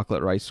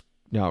chocolate Rice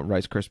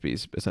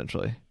Krispies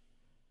essentially.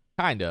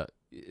 Kinda.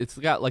 It's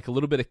got like a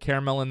little bit of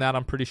caramel in that.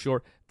 I'm pretty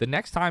sure. The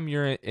next time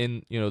you're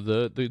in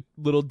the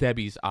Little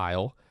Debbie's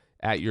aisle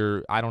at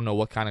your, I don't know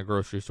what kind of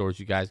grocery stores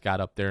you guys got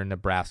up there in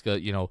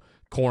Nebraska,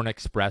 Corn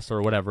Express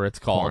or whatever it's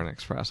called. Corn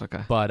Express,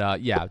 okay.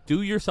 But yeah,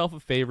 do yourself a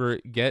favor,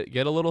 get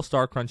a little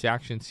Star Crunch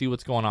action, see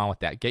what's going on with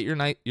that. Get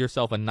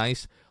yourself a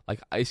nice like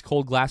ice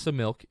cold glass of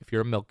milk if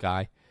you're a milk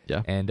guy.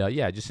 Yeah. And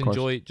just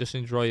enjoy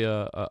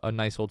a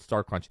nice old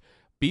Star Crunch.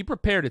 Be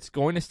prepared; it's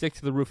going to stick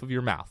to the roof of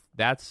your mouth.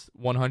 That's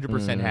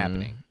 100%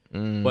 happening.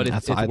 But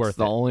it's worth it. That's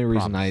the only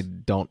reason promise. I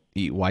don't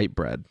eat white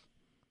bread.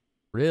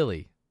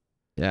 Really?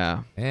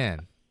 Yeah.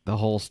 Man. The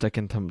whole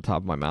sticking to the top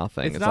of my mouth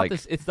thing. It's not like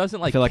this. It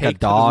doesn't like I feel like a cake to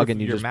the dog, roof and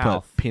of you your just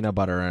mouth. put peanut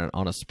butter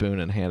on a spoon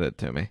and hand it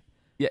to me.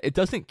 Yeah, it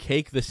doesn't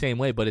cake the same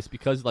way, but it's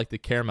because like the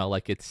caramel,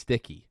 like it's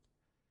sticky.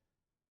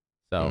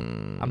 So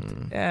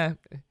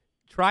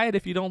try it.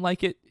 If you don't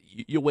like it,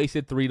 you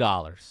wasted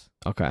 $3.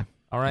 Okay.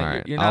 All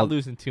right. You're not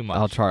losing too much.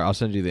 I'll try. I'll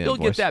send you the You'll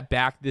invoice. get that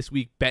back this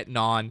week betting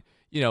on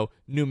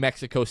New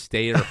Mexico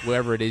State or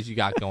whoever it is you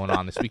got going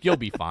on this week. You'll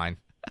be fine.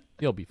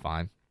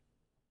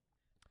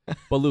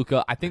 But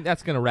Luca, I think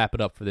that's going to wrap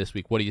it up for this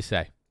week. What do you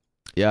say?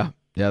 Yeah,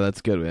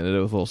 that's good. We ended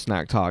it with a little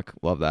snack talk.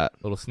 Love that.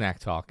 Little snack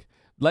talk.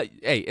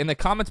 Hey, in the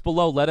comments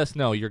below, let us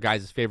know your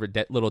guys' favorite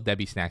Little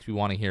Debbie snacks. We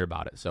want to hear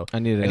about it. So I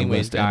need a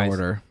list guys, in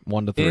order,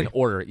 1 to 3. In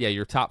order, yeah,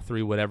 your top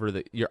 3,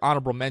 whatever your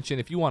honorable mention.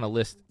 If you want to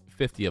list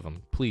 50 of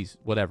them, please,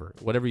 whatever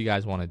you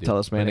guys want to do. Tell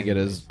this man to get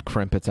his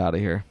crimpets out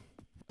of here.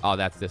 Oh,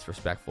 that's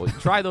disrespectful.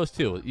 Try those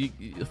too.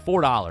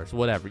 $4,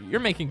 whatever. You're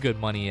making good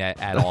money at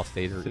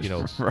Allstate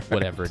or Right.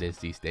 whatever it is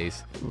these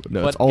days.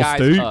 No, but it's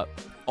Allstate.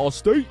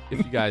 Allstate. If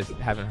you guys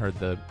haven't heard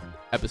the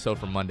episode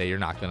from Monday, you're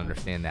not going to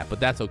understand that, but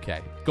that's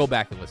okay. Go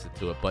back and listen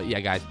to it. But yeah,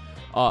 guys,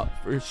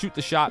 for Shoot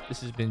the Shot,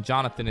 this has been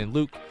Jonathan and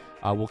Luke.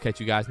 We'll catch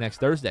you guys next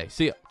Thursday.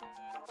 See ya.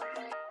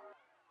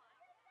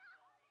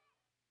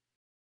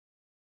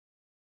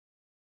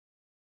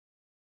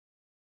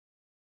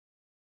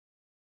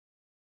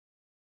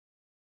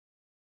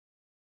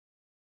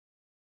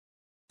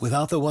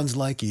 Without the ones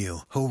like you,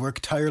 who work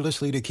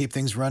tirelessly to keep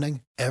things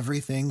running,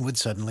 everything would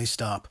suddenly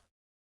stop.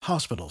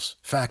 Hospitals,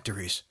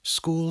 factories,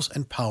 schools,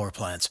 and power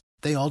plants,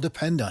 they all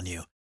depend on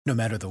you. No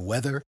matter the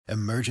weather,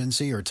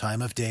 emergency, or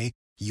time of day,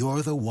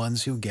 you're the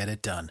ones who get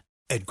it done.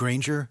 At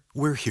Grainger,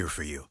 we're here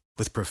for you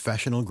with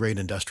professional-grade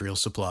industrial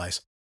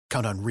supplies.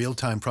 Count on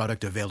real-time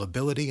product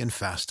availability and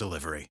fast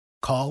delivery.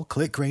 Call,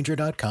 click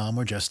Grainger.com,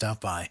 or just stop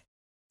by.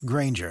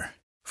 Grainger,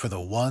 for the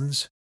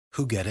ones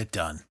who get it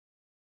done.